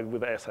not fly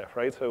with ASF,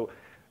 right? So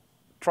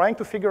trying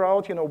to figure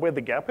out where the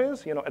gap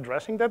is,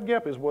 addressing that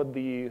gap is what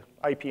the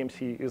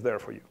IPMC is there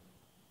for you.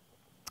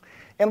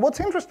 And what's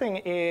interesting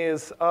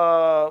is,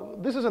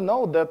 this is a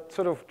node that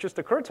sort of just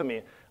occurred to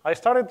me. I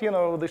started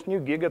this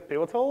new gig at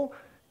Pivotal,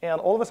 and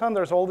all of a sudden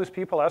there's all these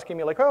people asking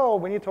me like, oh,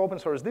 we need to open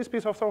source this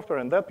piece of software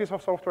and that piece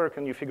of software.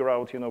 Can you figure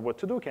out what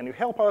to do? Can you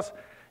help us?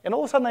 And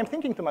all of a sudden I'm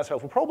thinking to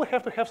myself, we probably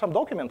have to have some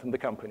document in the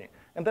company.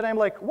 And then I'm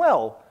like,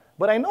 well,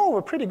 but I know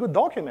a pretty good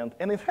document,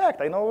 and in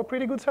fact, I know a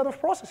pretty good set of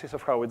processes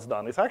of how it's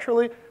done. It's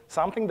actually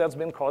something that's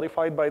been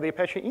codified by the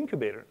Apache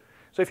Incubator.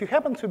 So if you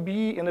happen to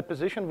be in a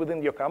position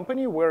within your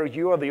company where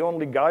you are the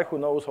only guy who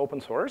knows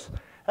open source,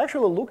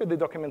 actually look at the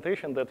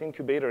documentation that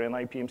Incubator and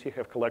IPMC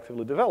have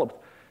collectively developed,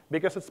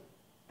 because it's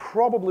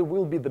probably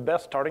will be the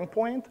best starting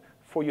point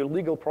for your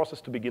legal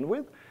process to begin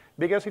with.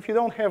 Because if you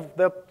don't have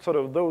that sort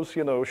of those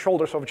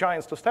shoulders of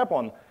giants to step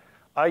on,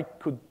 I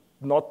could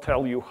not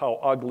tell you how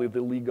ugly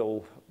the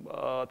legal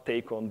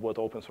take on what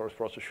open source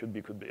process should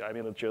be could be. I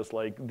mean, it's just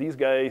like these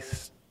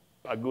guys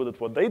are good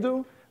at what they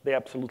do. They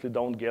absolutely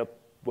don't get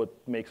what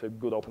makes a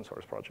good open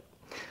source project.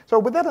 So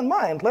with that in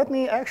mind, let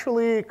me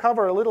actually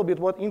cover a little bit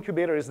what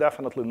Incubator is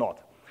definitely not.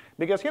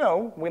 Because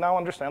we now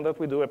understand that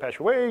we do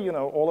Apache Way,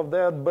 all of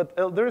that, but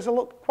there is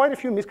quite a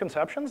few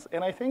misconceptions,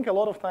 and I think a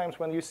lot of times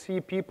when you see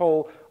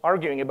people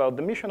arguing about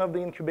the mission of the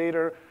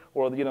incubator,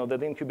 or that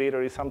the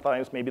incubator is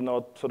sometimes maybe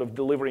not sort of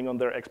delivering on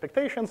their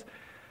expectations,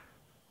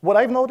 what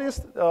I've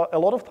noticed a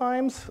lot of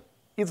times,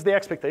 it's the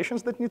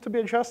expectations that need to be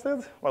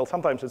adjusted. Well,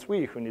 sometimes it's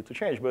we who need to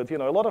change, but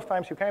a lot of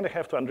times you kind of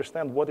have to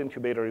understand what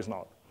incubator is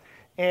not.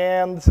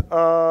 And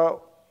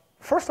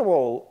first of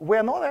all,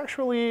 we're not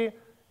actually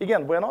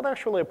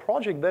a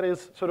project that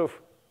is sort of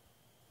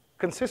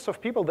consists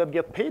of people that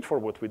get paid for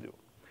what we do.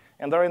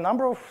 And there are a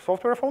number of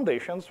software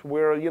foundations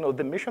where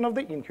the mission of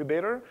the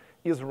incubator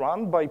is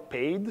run by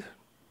paid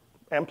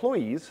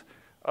employees.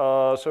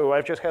 So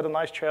I've just had a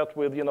nice chat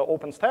with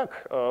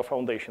OpenStack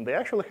Foundation. They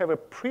actually have a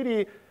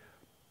pretty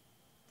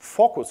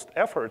focused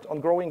effort on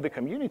growing the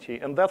community,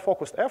 and that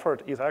focused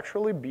effort is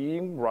actually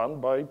being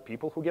run by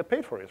people who get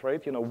paid for it,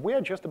 right?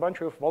 We're just a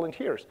bunch of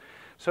volunteers.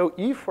 So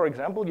if, for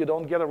example, you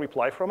don't get a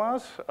reply from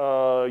us,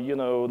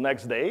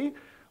 next day,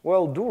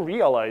 well, do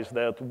realize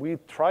that we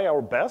try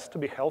our best to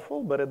be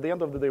helpful, but at the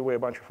end of the day, we're a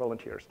bunch of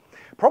volunteers.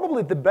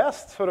 Probably the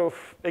best sort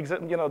of,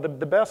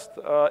 the best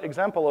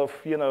example of,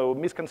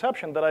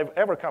 misconception that I've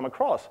ever come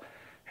across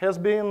has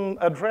been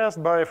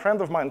addressed by a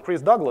friend of mine,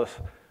 Chris Douglas,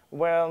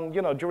 when,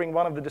 during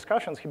one of the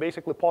discussions, he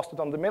basically posted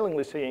on the mailing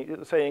list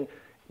saying,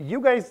 you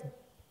guys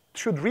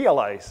should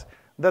realize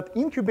that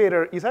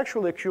Incubator is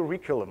actually a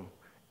curriculum.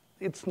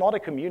 It's not a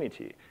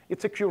community.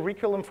 It's a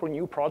curriculum for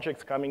new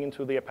projects coming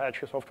into the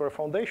Apache Software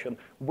Foundation.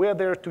 We're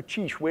there to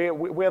teach.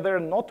 We're there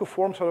not to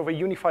form sort of a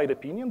unified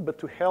opinion, but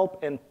to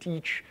help and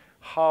teach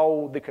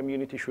how the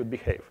community should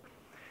behave.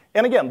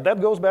 And again,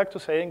 that goes back to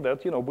saying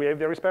that we're a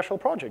very special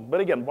project. But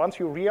again, once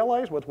you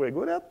realize what we're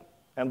good at,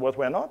 and what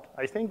we're not,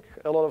 I think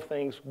a lot of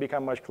things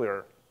become much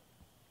clearer.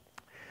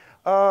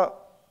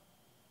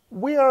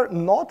 We are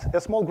not a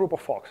small group of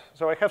folks.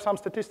 So I have some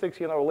statistics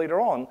later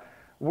on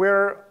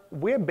where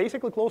we're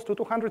basically close to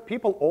 200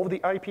 people of the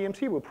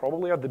IPMC. We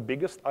probably are the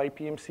biggest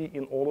IPMC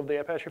in all of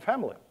the Apache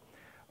family.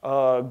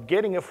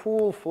 Getting a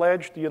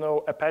full-fledged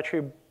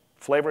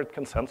Apache-flavored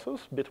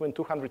consensus between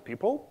 200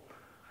 people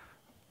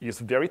is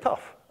very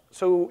tough.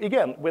 So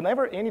again,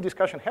 whenever any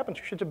discussion happens,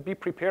 you should be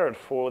prepared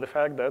for the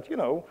fact that,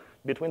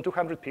 between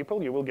 200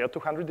 people, you will get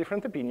 200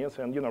 different opinions,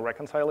 and,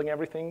 reconciling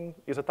everything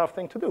is a tough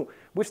thing to do.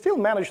 We still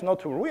managed not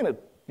to ruin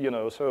it,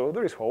 so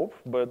there is hope,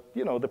 but,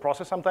 the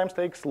process sometimes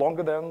takes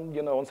longer than,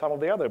 on some of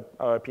the other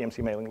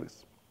PMC mailing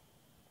lists.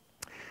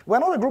 We're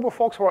not a group of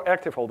folks who are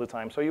active all the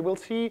time, so you will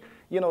see,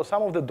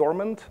 some of the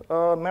dormant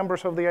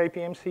members of the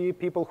IPMC,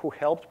 people who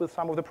helped with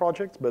some of the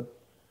projects, but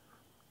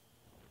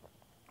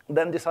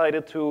then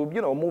decided to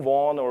move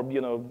on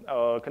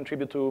or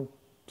contribute to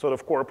sort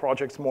of core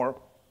projects more.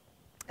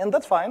 And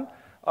that's fine.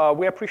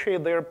 We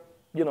appreciate their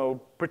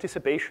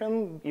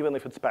participation, even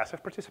if it's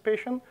passive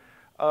participation.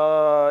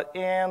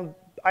 And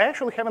I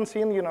actually haven't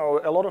seen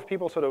a lot of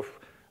people sort of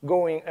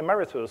going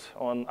emeritus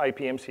on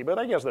IPMC, but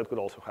I guess that could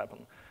also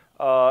happen.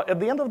 At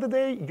the end of the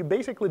day, you're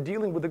basically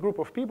dealing with a group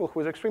of people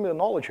who is extremely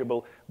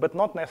knowledgeable, but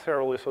not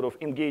necessarily sort of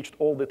engaged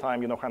all the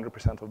time,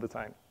 100% of the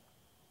time.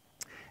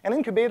 And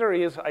Incubator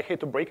is, I hate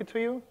to break it to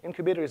you,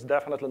 Incubator is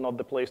definitely not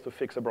the place to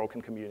fix a broken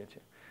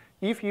community.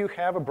 If you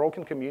have a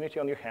broken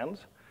community on your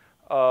hands,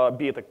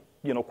 be it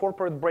a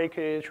corporate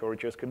breakage or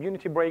just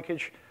community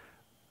breakage,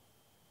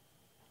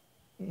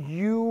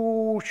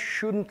 you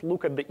shouldn't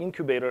look at the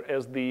Incubator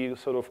as the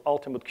sort of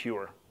ultimate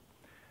cure.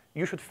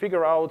 You should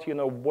figure out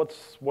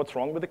what's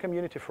wrong with the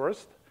community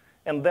first,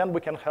 and then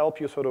we can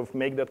help you sort of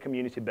make that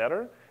community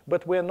better.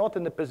 But we're not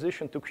in a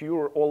position to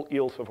cure all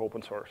ills of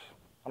open source.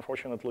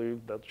 Unfortunately,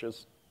 that's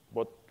just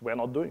what we're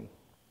not doing.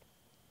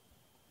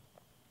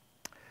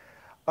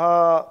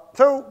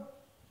 So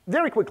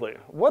very quickly,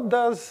 what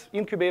does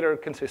Incubator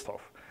consist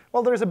of?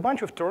 Well, there's a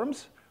bunch of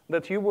terms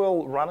that you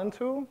will run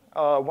into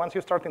once you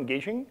start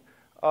engaging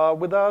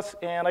with us,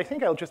 and I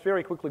think I'll just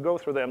very quickly go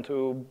through them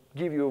to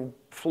give you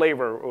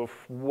flavor of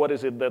what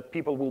is it that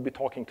people will be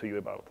talking to you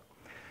about.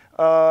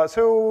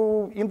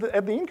 So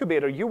at the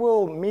Incubator, you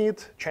will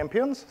meet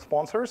champions,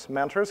 sponsors,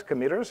 mentors,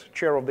 committers,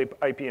 chair of the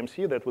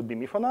IPMC, that would be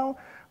me for now,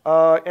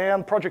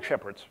 and project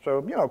shepherds.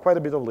 So, quite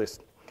a bit of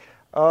list.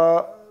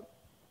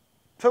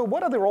 So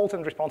what are the roles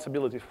and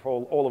responsibilities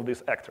for all of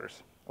these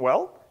actors?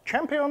 Well,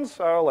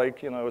 champions are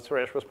like,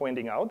 Suresh was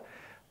pointing out,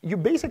 you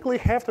basically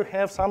have to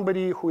have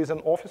somebody who is an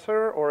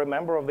officer or a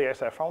member of the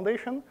SF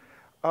Foundation,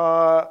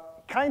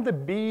 kind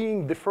of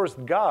being the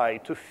first guy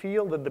to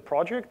feel that the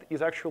project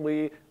is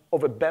actually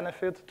of a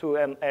benefit to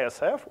an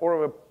ASF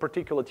or a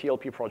particular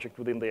TLP project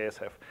within the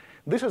ASF.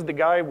 This is the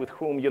guy with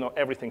whom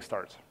everything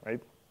starts,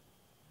 right?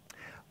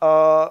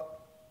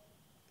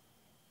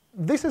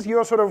 this is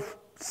your sort of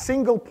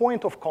single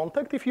point of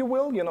contact, if you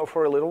will,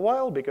 for a little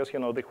while, because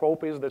the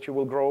hope is that you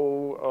will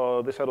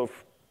grow the set of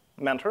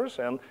mentors,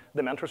 and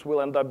the mentors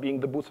will end up being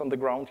the boots on the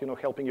ground,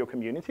 helping your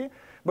community.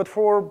 But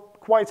for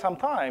quite some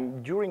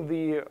time during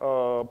the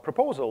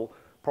proposal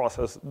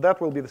process, that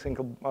will be the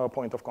single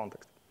point of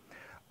contact.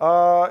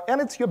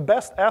 And it's your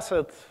best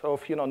asset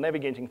of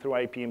navigating through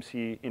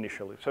IPMC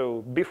initially.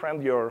 So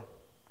befriend your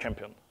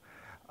champion.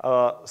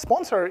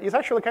 Sponsor is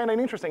actually kind of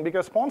interesting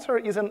because sponsor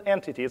is an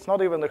entity. It's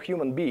not even a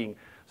human being.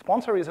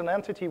 Sponsor is an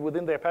entity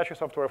within the Apache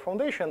Software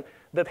Foundation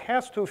that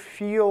has to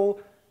feel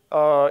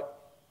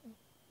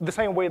the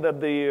same way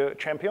that the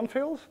champion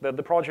feels, that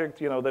the project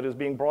that is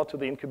being brought to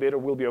the incubator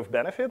will be of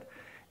benefit.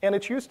 And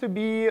it used to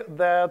be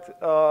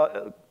that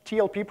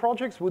TLP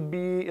projects would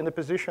be in a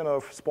position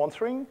of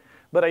sponsoring.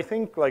 But I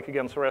think, like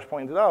again, Suresh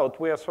pointed out,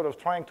 we are sort of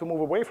trying to move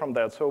away from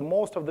that. So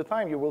most of the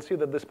time, you will see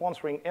that the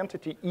sponsoring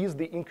entity is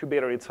the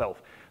incubator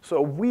itself.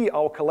 So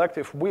our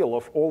collective will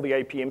of all the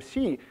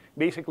IPMC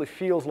basically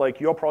feels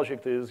like your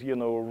project is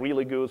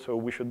really good, so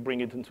we should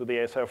bring it into the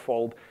ASF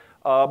fold.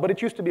 But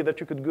it used to be that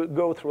you could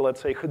go through,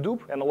 let's say,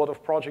 Hadoop, and a lot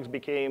of projects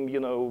became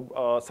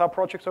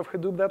sub-projects of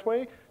Hadoop that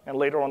way, and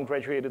later on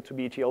graduated to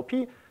be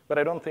TLP. But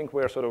I don't think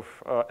we're sort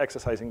of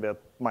exercising that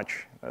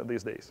much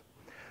these days.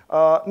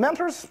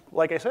 Mentors,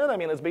 like I said,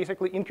 it's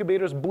basically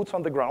incubators, boots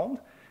on the ground.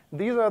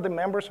 These are the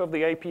members of the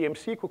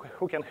IPMC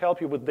who can help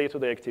you with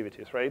day-to-day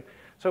activities, right?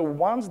 So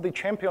once the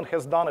champion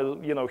has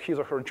done his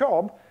or her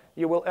job,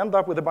 you will end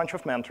up with a bunch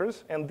of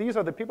mentors, and these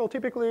are the people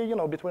typically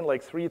between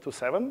like 3 to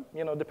 7,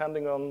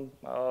 depending on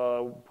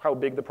how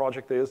big the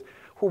project is,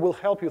 who will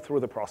help you through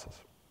the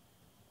process.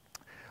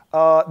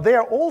 They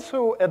are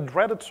also a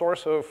dreaded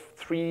source of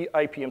 3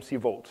 IPMC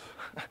votes.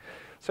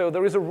 So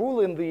there is a rule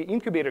in the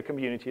incubator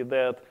community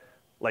that,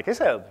 like I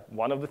said,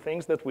 one of the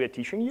things that we are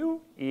teaching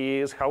you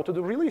is how to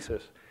do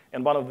releases.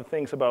 And one of the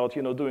things about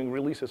doing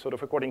releases sort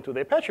of according to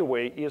the Apache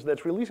way is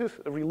that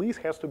release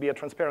has to be a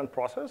transparent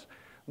process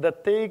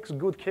that takes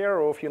good care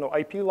of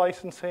IP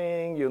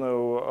licensing,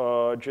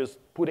 just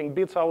putting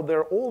bits out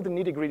there, all the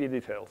nitty-gritty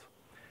details.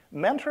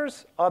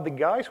 Mentors are the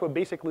guys who are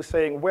basically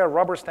saying, we're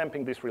rubber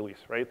stamping this release,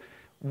 right?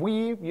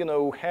 We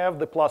have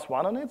the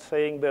 +1 on it,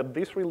 saying that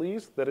this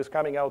release that is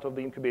coming out of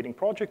the incubating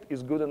project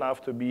is good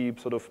enough to be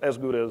sort of as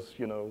good as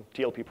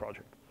TLP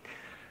project.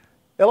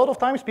 A lot of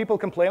times people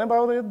complain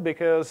about it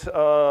because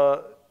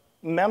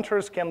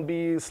mentors can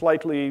be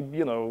slightly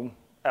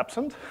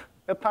absent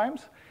at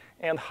times,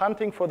 and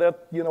hunting for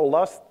that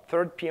last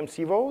third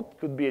PMC vote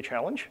could be a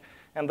challenge.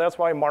 And that's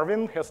why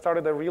Marvin has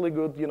started a really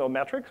good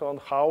metric on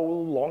how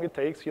long it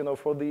takes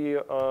for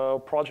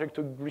the project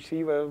to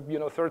receive a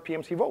third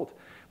PMC vote,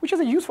 which is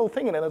a useful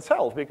thing in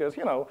itself because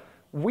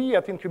we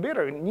at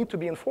Incubator need to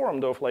be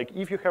informed of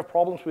if you have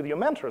problems with your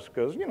mentors,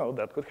 because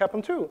that could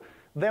happen too,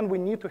 then we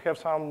need to have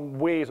some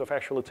ways of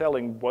actually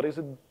telling what is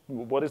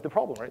the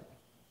problem, right?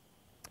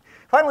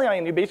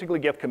 Finally, you basically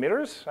get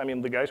committers,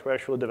 the guys who are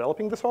actually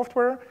developing the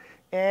software.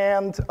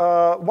 And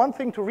one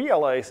thing to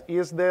realize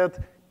is that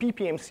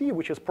PPMC,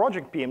 which is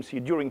project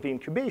PMC during the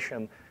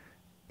incubation,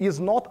 is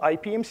not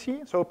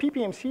IPMC. So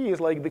PPMC is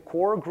like the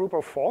core group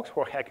of folks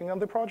who are hacking on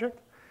the project.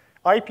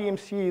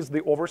 IPMC is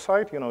the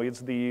oversight,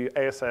 it's the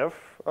ASF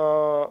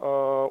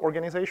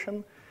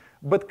organization.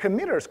 But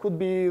committers could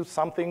be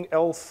something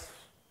else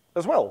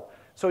as well.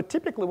 So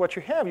typically what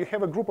you have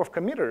a group of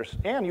committers,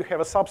 and you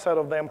have a subset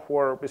of them who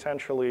are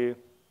essentially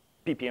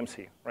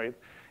PPMC, right?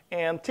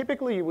 And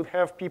typically you would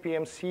have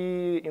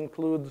PPMC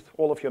include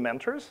all of your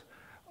mentors.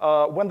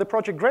 When the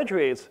project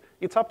graduates,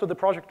 it's up to the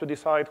project to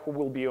decide who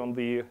will be on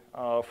the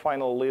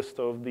final list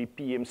of the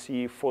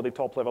PMC for the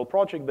top-level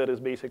project that is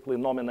basically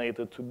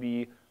nominated to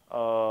be,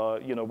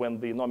 when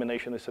the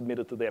nomination is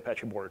submitted to the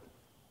Apache board.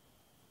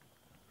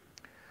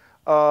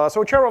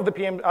 So chair of the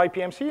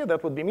IPMC,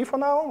 that would be me for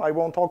now. I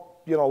won't talk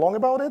long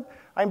about it.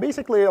 I'm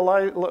basically a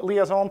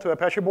liaison to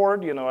Apache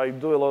board. I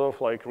do a lot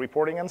of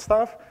reporting and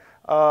stuff.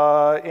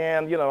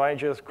 And I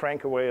just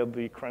crank away at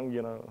the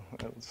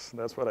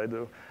that's what I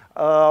do.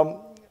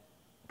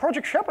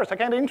 Project shepherds are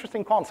kind of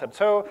interesting concept.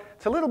 So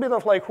it's a little bit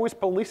of who is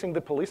policing the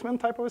policeman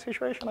type of a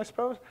situation, I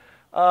suppose.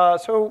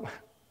 So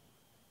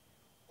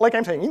like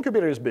I'm saying,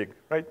 incubator is big,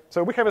 right?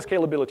 So we have a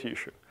scalability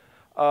issue.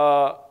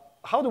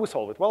 How do we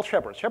solve it? Well,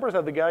 shepherds. Shepherds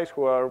are the guys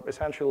who are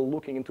essentially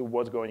looking into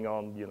what's going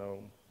on,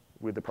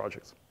 with the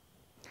projects.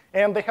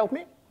 And they help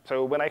me.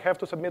 So when I have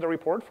to submit a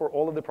report for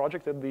all of the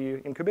projects at the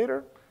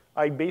incubator,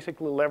 I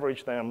basically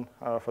leverage them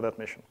for that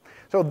mission.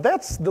 So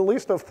that's the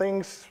list of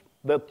things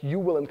that you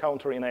will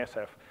encounter in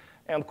ASF.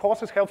 And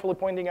Kos is helpfully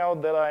pointing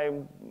out that I,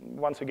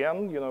 once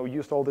again,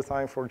 used all the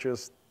time for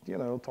just,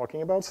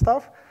 talking about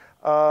stuff.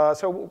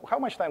 So how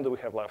much time do we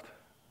have left?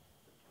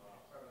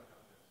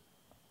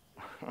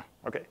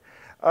 Okay.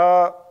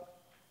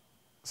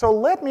 So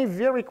let me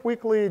very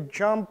quickly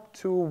jump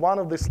to one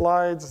of the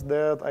slides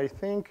that I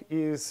think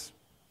is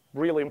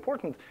really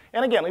important.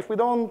 And again, if we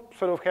don't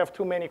sort of have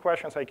too many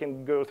questions, I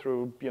can go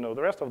through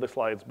the rest of the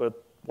slides.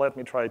 But let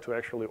me try to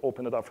actually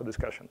open it up for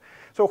discussion.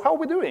 So how are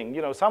we doing?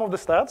 Some of the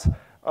stats,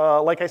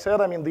 like I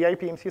said, I mean, the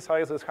IPMC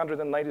size is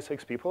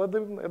 196 people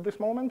at this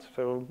moment,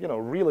 so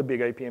really big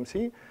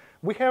IPMC.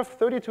 We have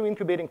 32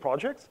 incubating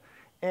projects,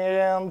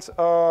 and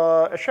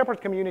a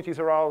Shepherd community is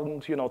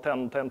around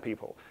 10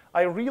 people.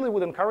 I really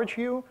would encourage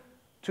you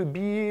to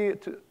be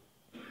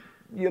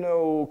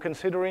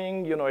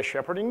considering a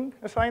shepherding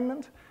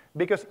assignment,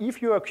 because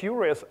if you are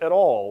curious at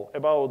all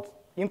about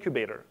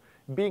incubator,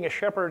 being a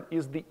shepherd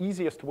is the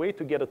easiest way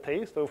to get a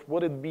taste of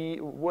what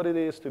it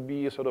is to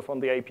be sort of on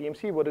the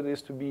IPMC, what it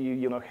is to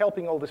be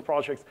helping all these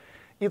projects.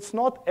 It's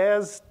not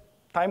as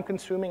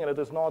time-consuming, and it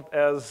is not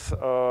as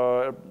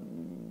I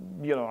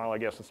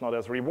guess it's not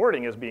as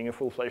rewarding as being a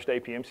full-fledged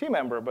IPMC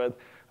member, but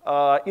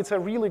it's a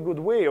really good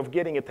way of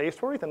getting a taste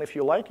for it. And if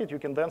you like it, you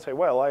can then say,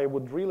 well, I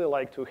would really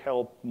like to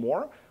help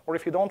more. Or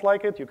if you don't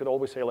like it, you could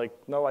always say, like,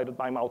 no,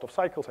 I'm out of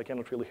cycles. I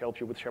cannot really help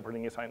you with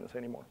shepherding assignments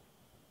anymore.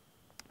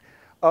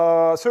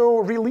 So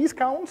release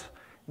counts.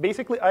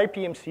 Basically,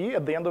 IPMC,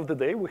 at the end of the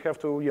day, we have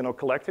to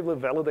collectively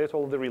validate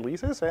all of the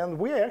releases. And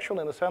we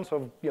actually, in the sense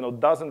of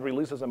dozen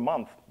releases a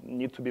month,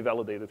 need to be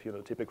validated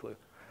typically.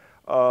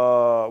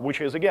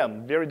 Which is,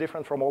 again, very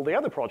different from all the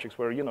other projects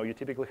where you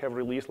typically have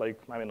release like,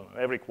 I don't know,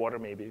 every quarter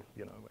maybe,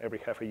 every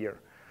half a year.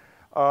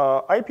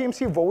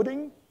 IPMC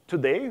voting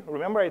today,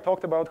 remember I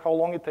talked about how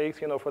long it takes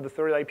for the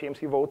third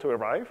IPMC vote to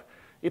arrive?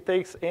 It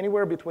takes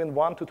anywhere between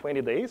 1 to 20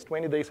 days.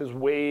 20 days is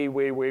way,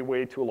 way, way,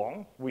 way too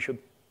long. We should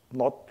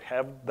not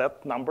have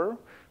that number.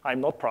 I'm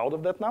not proud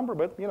of that number,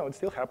 but it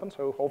still happens,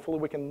 so hopefully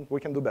we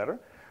can do better.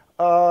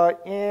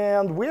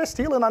 And we're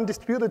still an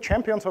undisputed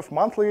champions of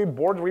monthly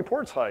board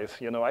report size.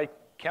 I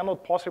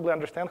cannot possibly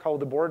understand how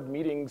the board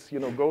meetings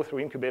go through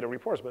incubator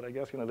reports, but I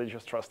guess they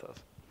just trust us.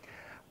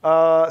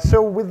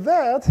 So with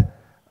that,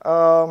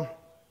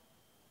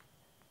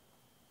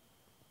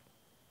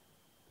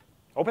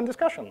 open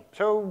discussion.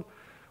 So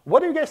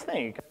what do you guys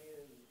think? I mean,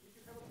 if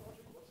you have a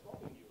project, what's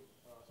stopping you?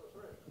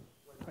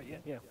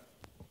 Yeah.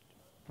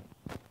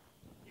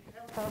 If you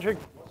have a project,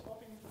 what's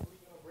stopping you from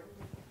bringing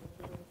it into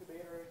the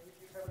incubator? If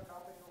you have a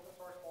company open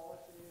source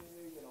policy,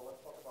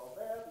 let's talk about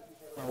that. If you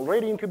have an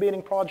already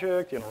incubating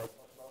project, let's talk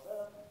about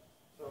that.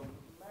 So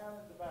man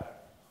in the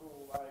back, who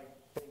I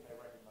think I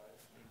recognize.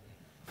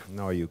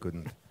 No, you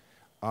couldn't.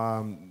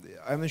 I'm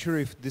not sure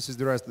if this is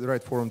the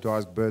right forum to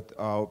ask, but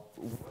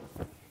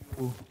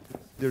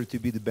there to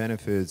be the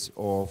benefits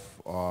of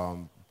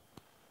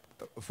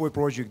for a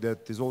project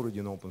that is already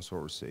an open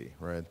source, say,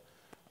 right?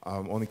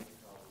 On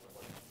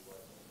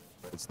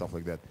stuff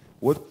like that.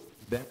 What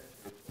benefit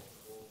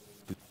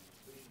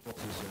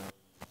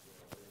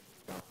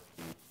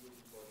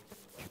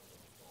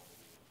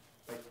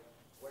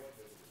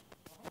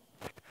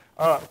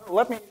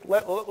let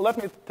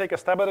me take a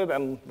stab at it,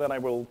 and then I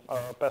will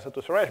pass it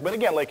to Suresh. But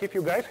again, like if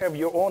you guys have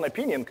your own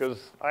opinion,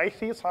 because I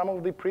see some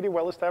of the pretty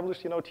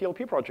well-established,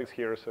 TLP projects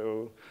here.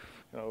 So,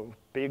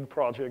 big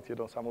project,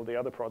 some of the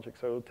other projects.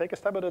 So take a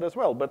stab at it as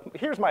well. But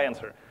here's my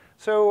answer.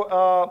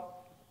 So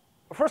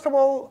first of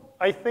all,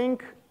 I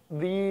think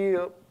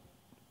the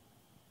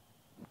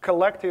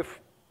collective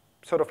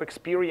sort of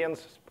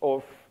experience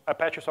of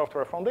Apache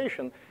Software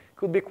Foundation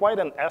could be quite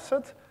an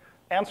asset,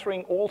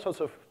 answering all sorts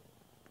of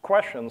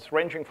questions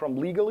ranging from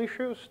legal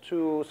issues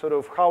to sort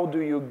of how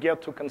do you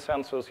get to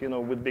consensus,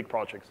 with big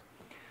projects.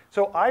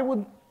 So I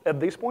would, at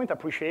this point,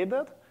 appreciate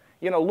that.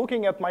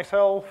 Looking at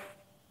myself,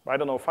 I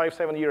don't know, 5,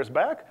 7 years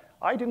back,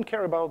 I didn't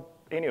care about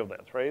any of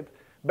that, right?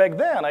 Back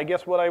then, I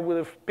guess what I would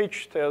have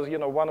pitched as,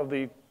 one of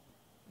the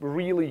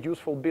really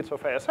useful bits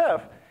of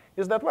ASF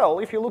is that, well,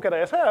 if you look at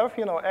ASF,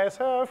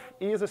 ASF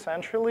is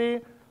essentially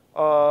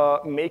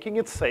making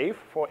it safe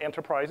for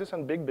enterprises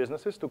and big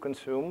businesses to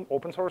consume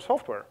open source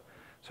software.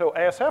 So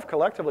ASF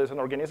collectively as an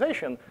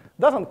organization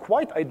doesn't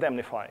quite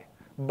indemnify,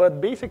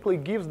 but basically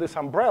gives this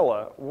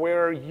umbrella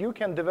where you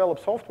can develop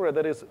software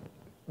that is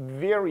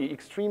very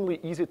extremely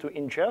easy to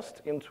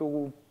ingest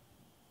into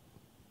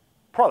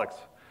products.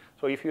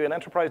 So if you're an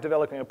enterprise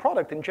developing a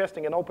product,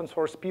 ingesting an open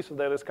source piece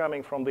that is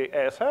coming from the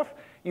ASF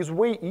is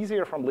way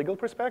easier from legal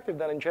perspective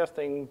than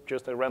ingesting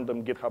just a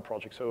random GitHub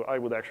project. So I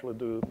would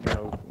actually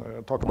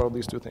talk about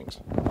these two things.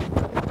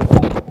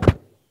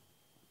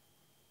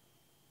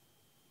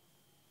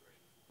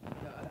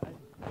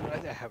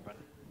 I have one.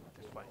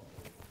 That's fine.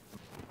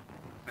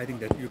 I think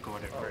that you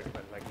covered it right,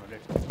 but like,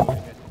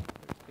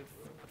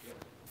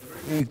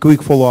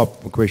 quick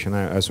follow-up question.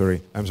 I'm sorry.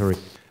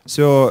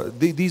 So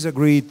these are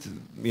great,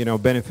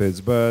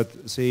 benefits.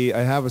 But say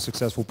I have a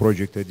successful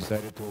project. I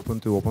decided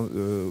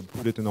to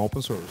put it in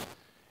open source,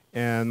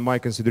 and my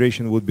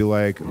consideration would be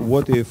like,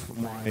 what if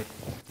my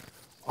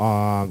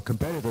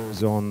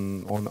competitors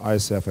on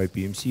ISF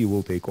IPMC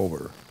will take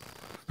over?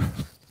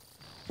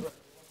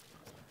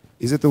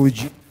 Is it a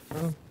legit?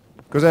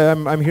 Because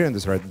I'm hearing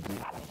this right.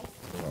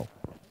 Well.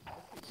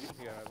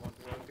 Yeah, I want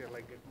to volunteer,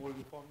 like get more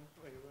informed.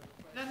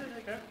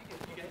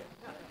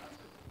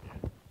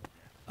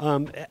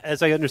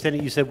 As I understand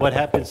it, you said what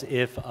happens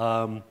if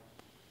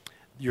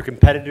your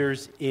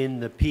competitors in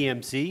the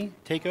PMC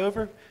take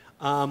over?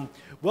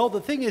 Well, the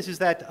thing is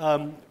that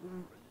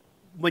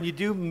when you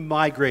do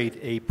migrate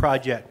a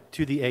project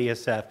to the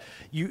ASF,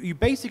 you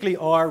basically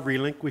are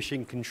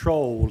relinquishing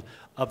control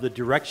of the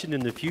direction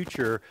in the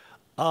future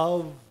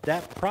of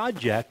that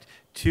project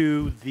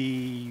to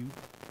the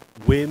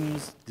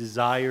whims,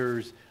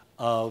 desires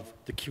of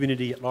the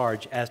community at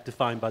large as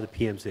defined by the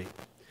PMC.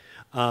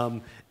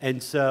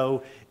 And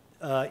so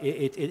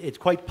it's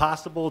quite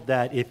possible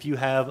that if you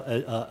have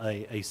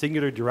a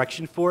singular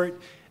direction for it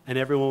and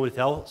everyone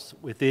else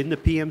within the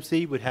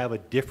PMC would have a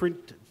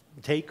different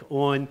take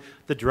on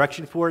the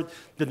direction for it,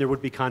 then there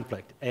would be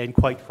conflict. And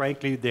quite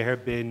frankly, there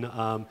have been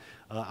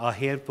a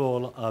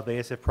handful of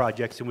ASF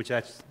projects in which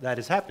that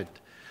has happened.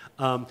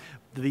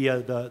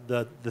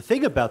 The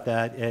thing about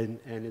that, and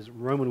as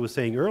Roman was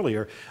saying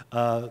earlier,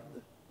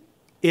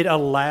 it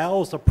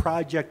allows a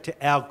project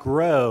to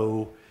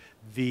outgrow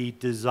the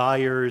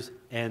desires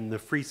and the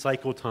free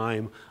cycle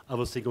time of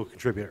a single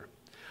contributor.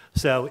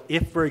 So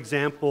if, for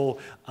example,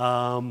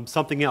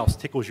 something else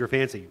tickles your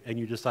fancy and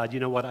you decide, you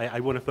know what,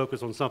 I want to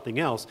focus on something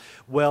else,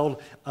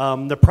 well,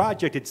 the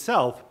project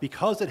itself,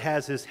 because it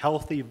has this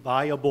healthy,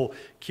 viable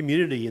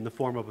community in the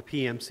form of a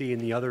PMC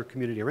and the other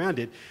community around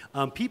it,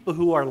 people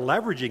who are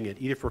leveraging it,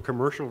 either for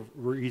commercial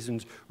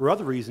reasons or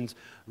other reasons,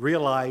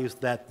 realize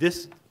that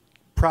this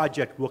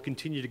project will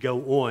continue to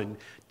go on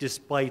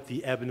despite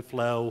the ebb and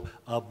flow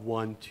of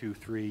 1, 2,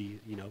 3,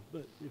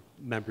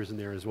 members in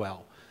there as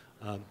well.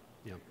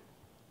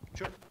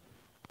 Sure.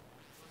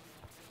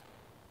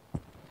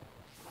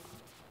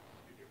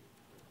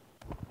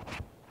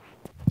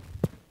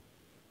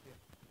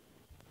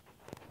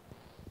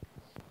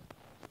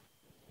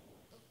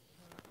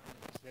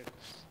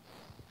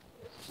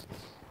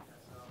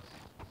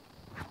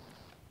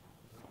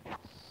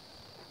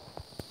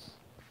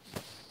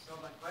 So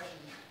my question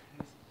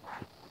is,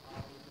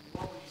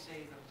 what would you say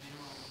is the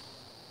minimum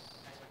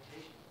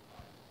expectation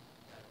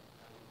that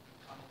would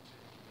come into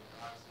the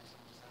obviously someone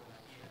just had an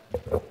idea.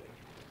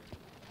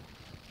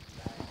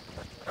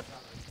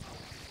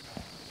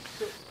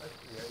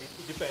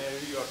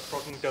 You are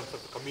talking in terms of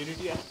the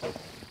community aspect?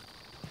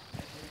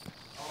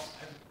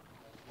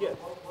 What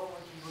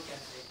would you look at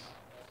and say, no,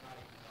 that's not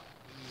even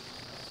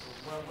so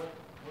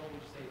what would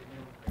you say is the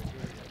minimum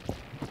criteria?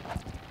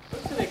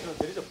 So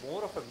there is a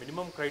more of a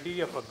minimum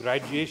criteria for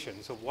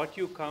graduation. So what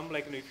you come,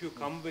 if you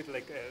come with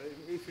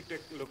if you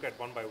take a look at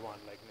one by one,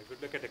 if you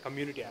look at the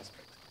community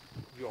aspect,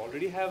 you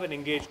already have an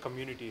engaged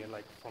community and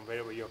from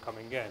wherever you're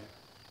coming in,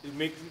 it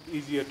makes it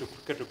easier to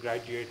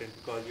graduate, and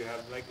because you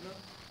have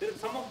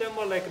some of them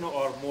are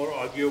are more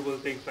arguable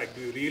things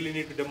do you really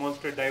need to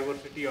demonstrate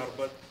diversity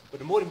but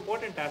the more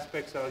important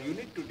aspects are you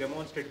need to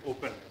demonstrate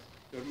openness.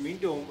 You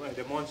need to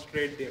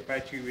demonstrate the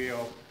Apache way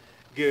of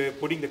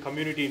putting the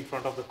community in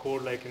front of the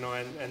code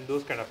and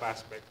those kind of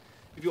aspects.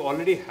 If you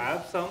already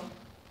have some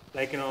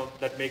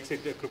that makes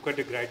it quicker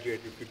to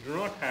graduate. If you do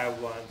not have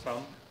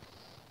some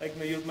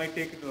you might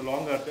take it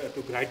longer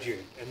to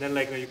graduate, and then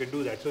you can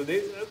do that. So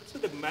the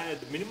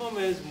minimum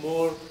is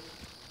more.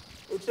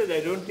 I would say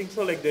I don't think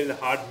so. There is a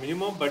hard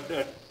minimum, but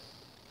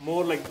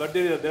more but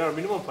there are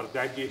minimum for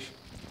graduation,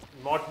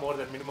 not more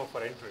than minimum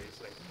for entries.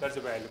 That's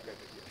the way I look at it.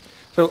 Yeah.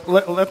 So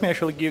let me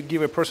actually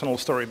give a personal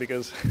story,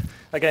 because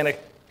again I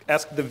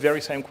asked the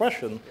very same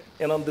question,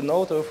 and on the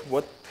note of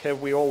what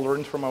have we all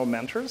learned from our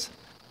mentors.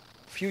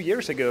 A few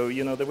years ago,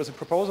 there was a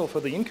proposal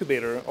for the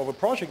incubator of a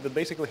project that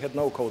basically had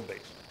no code base.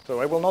 So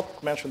I will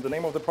not mention the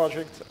name of the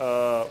project,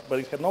 but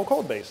it had no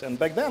code base. And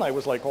back then I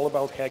was all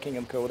about hacking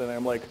and code, and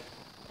I'm like,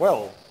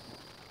 well,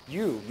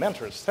 you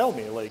mentors, tell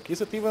me,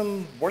 is it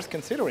even worth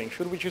considering?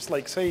 Should we just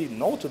say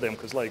no to them?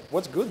 Because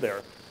what's good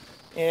there?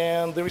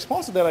 And the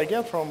response that I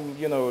get from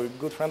a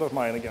good friend of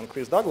mine, again,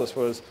 Chris Douglas,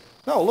 was,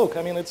 no, look,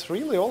 it's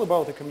really all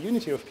about a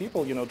community of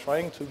people,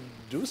 trying to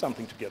do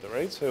something together,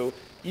 right? So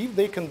if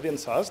they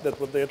convince us that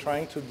what they're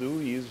trying to do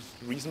is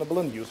reasonable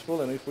and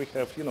useful, and if we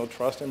have,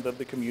 trust in that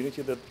the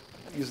community that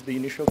is the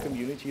initial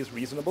community is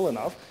reasonable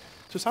enough,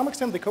 to some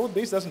extent the code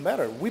base doesn't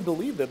matter. We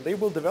believe that they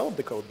will develop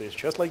the code base,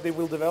 just like they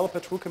will develop a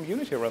true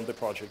community around the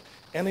project.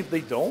 And if they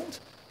don't,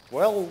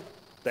 well,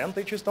 then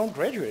they just don't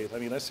graduate.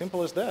 As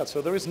simple as that.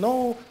 So there is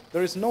no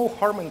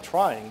harm in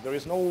trying. There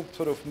is no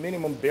sort of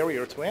minimum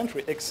barrier to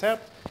entry,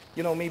 except,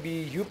 maybe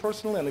you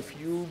personally and a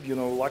few,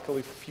 luckily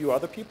a few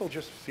other people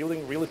just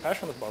feeling really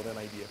passionate about an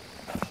idea.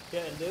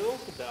 Yeah, and there are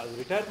also the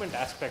retirement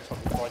aspects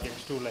of the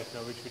projects too,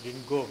 which we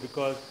didn't go,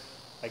 because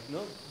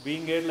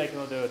being it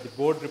the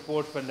board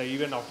reports when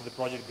even after the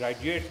project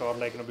graduates, or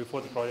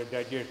before the project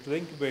graduates to the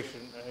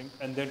incubation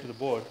and then to the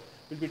board,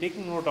 we'll be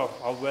taking note of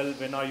how well,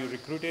 when are you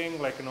recruiting,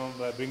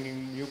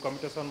 bringing new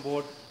committers on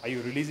board, are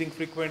you releasing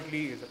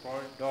frequently, is the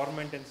project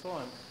dormant, and so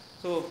on.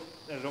 So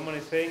Roman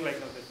is saying the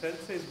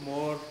sense is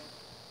more,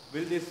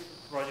 will this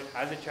project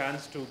has a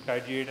chance to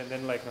graduate and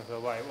then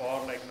survive, or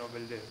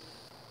will this,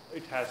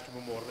 it has to be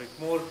more,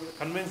 more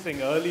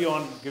convincing early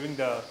on, giving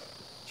the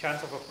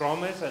chance of a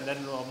promise, and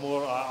then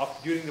more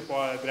during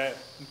the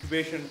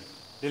incubation,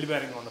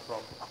 delivering on the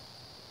promise.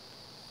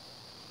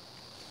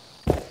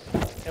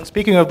 And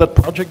speaking of that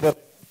project, that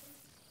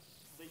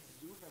they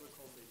do have a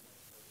code base.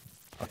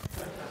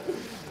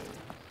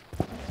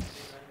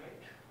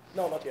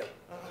 No, not yet.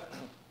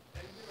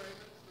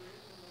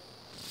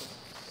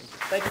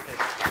 Thank you,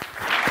 Kate.